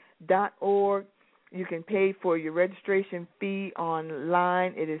dayspringsfamilychurch.org. You can pay for your registration fee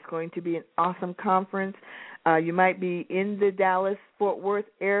online. It is going to be an awesome conference. You might be in the Dallas-Fort Worth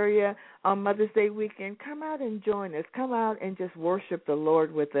area on Mother's Day weekend. Come out and join us. Come out and just worship the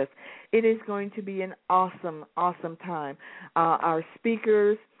Lord with us. It is going to be an awesome, awesome time. Our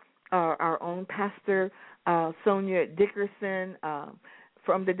speakers are our own pastor, Sonia Dickerson,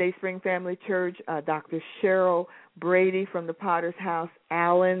 from the Dayspring Family Church, Dr. Cheryl Brady from the Potter's House,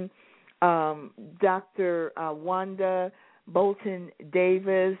 Allen, Dr. Wanda Bolton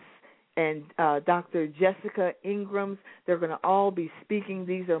Davis, and Dr. Jessica Ingrams. They're going to all be speaking.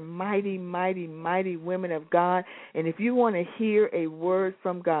 These are mighty, mighty, mighty women of God. And if you want to hear a word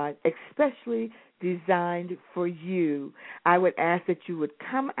from God, especially designed for you. I would ask that you would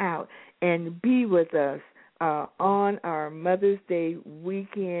come out and be with us on our Mother's Day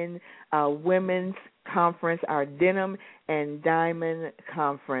weekend women's conference, our Denim and Diamond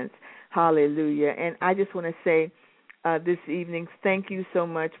Conference. Hallelujah. And I just want to say this evening, thank you so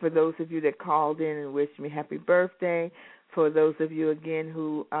much for those of you that called in and wished me happy birthday, for those of you, again,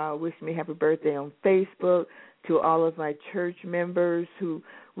 who wished me happy birthday on Facebook, to all of my church members who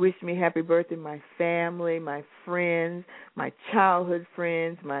wished me happy birthday, my family, my friends, my childhood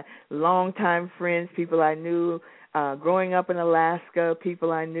friends, my longtime friends, people I knew growing up in Alaska,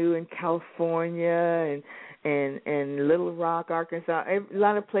 people I knew in California and Little Rock, Arkansas, a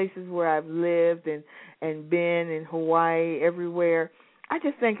lot of places where I've lived and been, in Hawaii, everywhere. I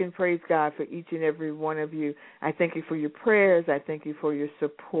just thank and praise God for each and every one of you. I thank you for your prayers. I thank you for your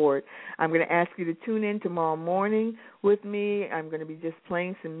support. I'm going to ask you to tune in tomorrow morning with me. I'm going to be just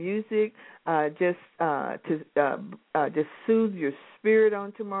playing some music to soothe your spirit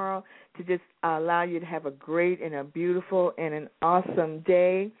on tomorrow, to just allow you to have a great and a beautiful and an awesome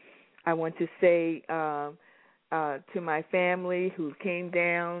day. I want to say to my family who came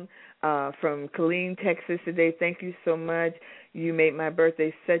down from Killeen, Texas today, thank you so much. You made my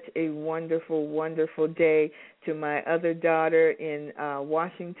birthday such a wonderful, wonderful day. To my other daughter in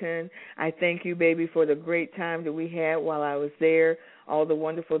Washington, I thank you, baby, for the great time that we had while I was there, all the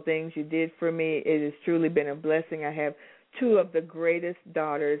wonderful things you did for me. It has truly been a blessing. I have two of the greatest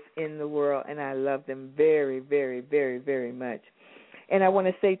daughters in the world, and I love them very, very, very, very much. And I want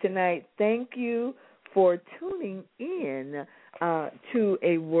to say tonight, thank you for tuning in to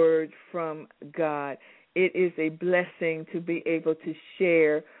a word from God. It is a blessing to be able to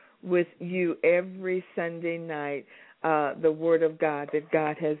share with you every Sunday night the word of God that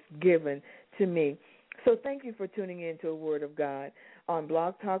God has given to me. So thank you for tuning in to a word of God on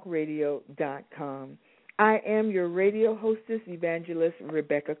blogtalkradio.com. I am your radio hostess, Evangelist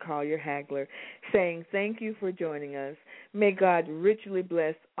Rebecca Collier-Hagler, saying thank you for joining us. May God richly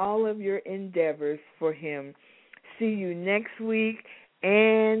bless all of your endeavors for Him. See you next week,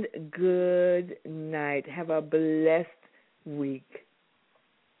 and good night. Have a blessed week.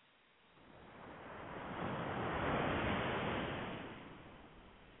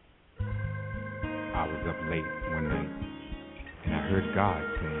 I was up late one night, and I heard God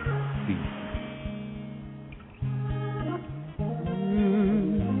say, "Cease."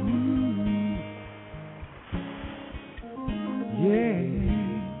 Yeah,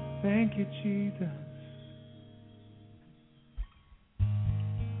 thank you, Jesus.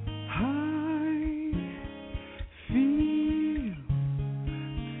 I feel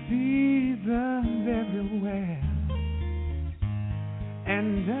seasons everywhere,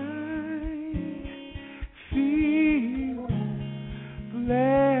 and I feel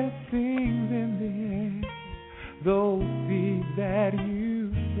blessings in the air. Those seeds that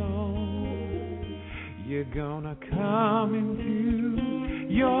you sow, you're gonna come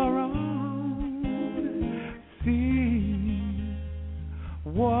into your own. Seeds,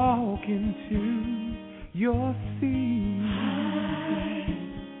 walk into your seeds.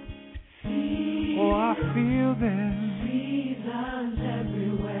 Oh, I feel them. Seasons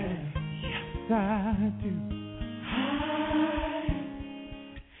everywhere. Yes, I do.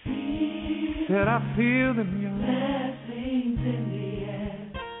 Said I feel them, y'all. Blessings in the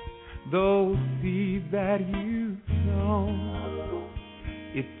air. Those seeds that you sow,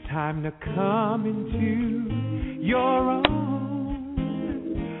 it's time to come into your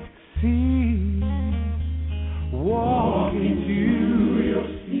own. Seeds, walk into your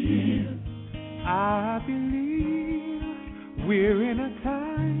seeds. I believe we're in a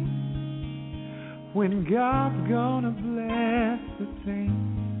time when God's gonna bless the saints.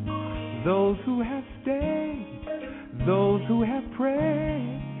 Those who have stayed, those who have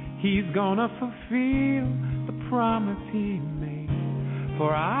prayed, He's gonna fulfill the promise He made.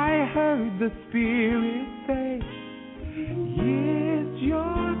 For I heard the Spirit say, it's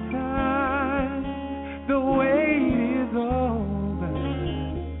your time, the wait is over.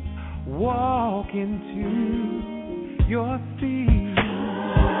 Walk into your seed.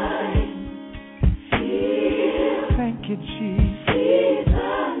 Thank you, Jesus.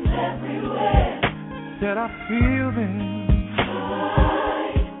 Seasons everywhere. Said I feel them. I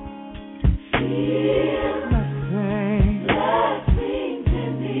feel blessings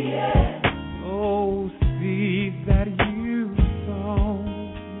in the air. Oh, seeds that you sow,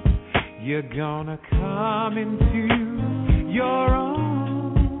 you're gonna come into your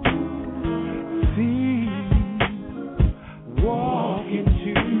own. Seeds, walk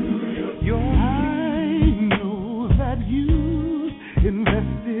into your own.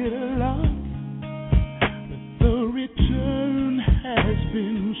 Invested a lot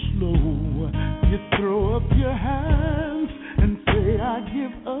been slow, you throw up your hands and say, I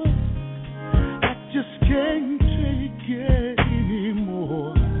give up. I just can't take it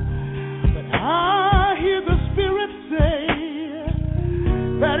anymore. But I hear the Spirit say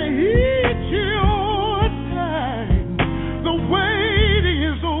that it's your time. The waiting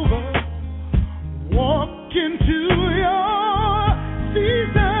is over. Walk into your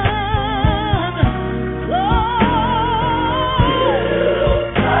season.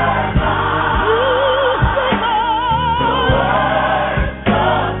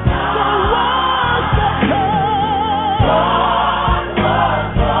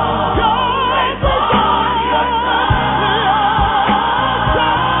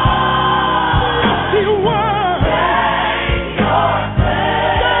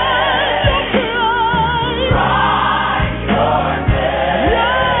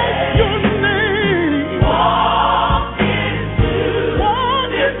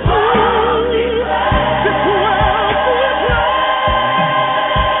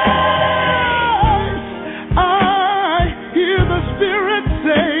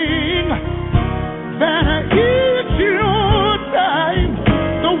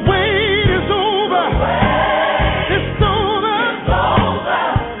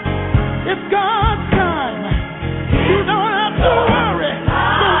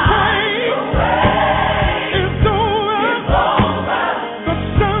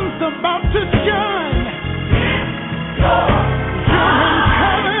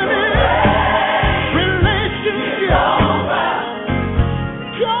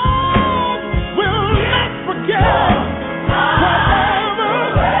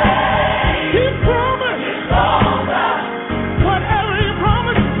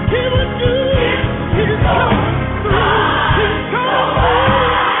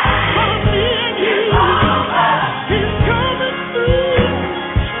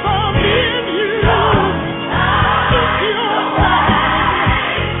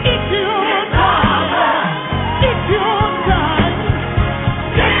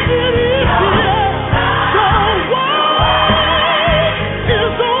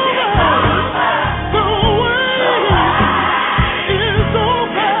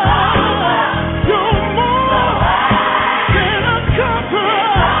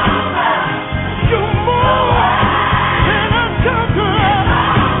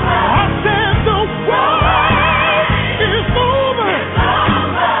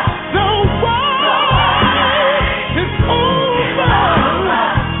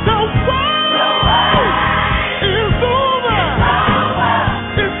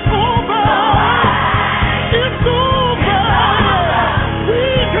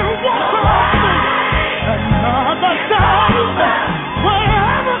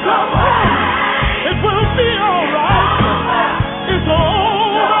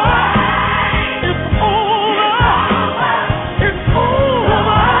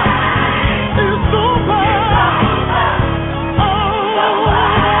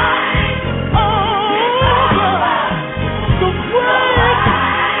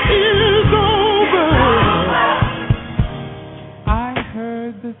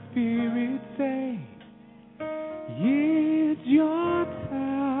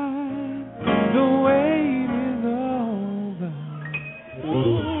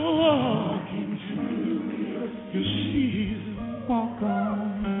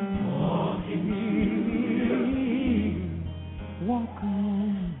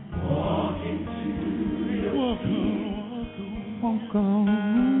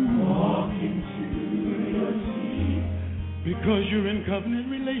 Because you're in covenant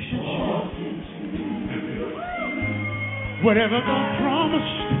relationship. Whatever God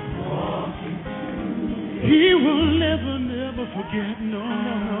promised, He will never, never forget. No,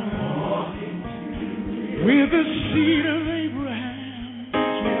 no, no. We're the seed of Abraham.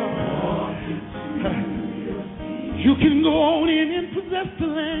 You can go on in and possess the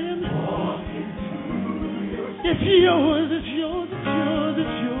land. It's yours, it's yours, it's yours,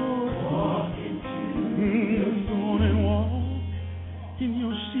 it's yours. Go on and walk in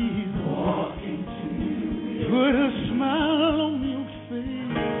your season. Put a smile on your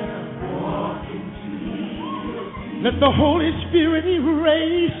face. Let the Holy Spirit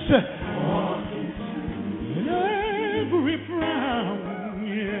erase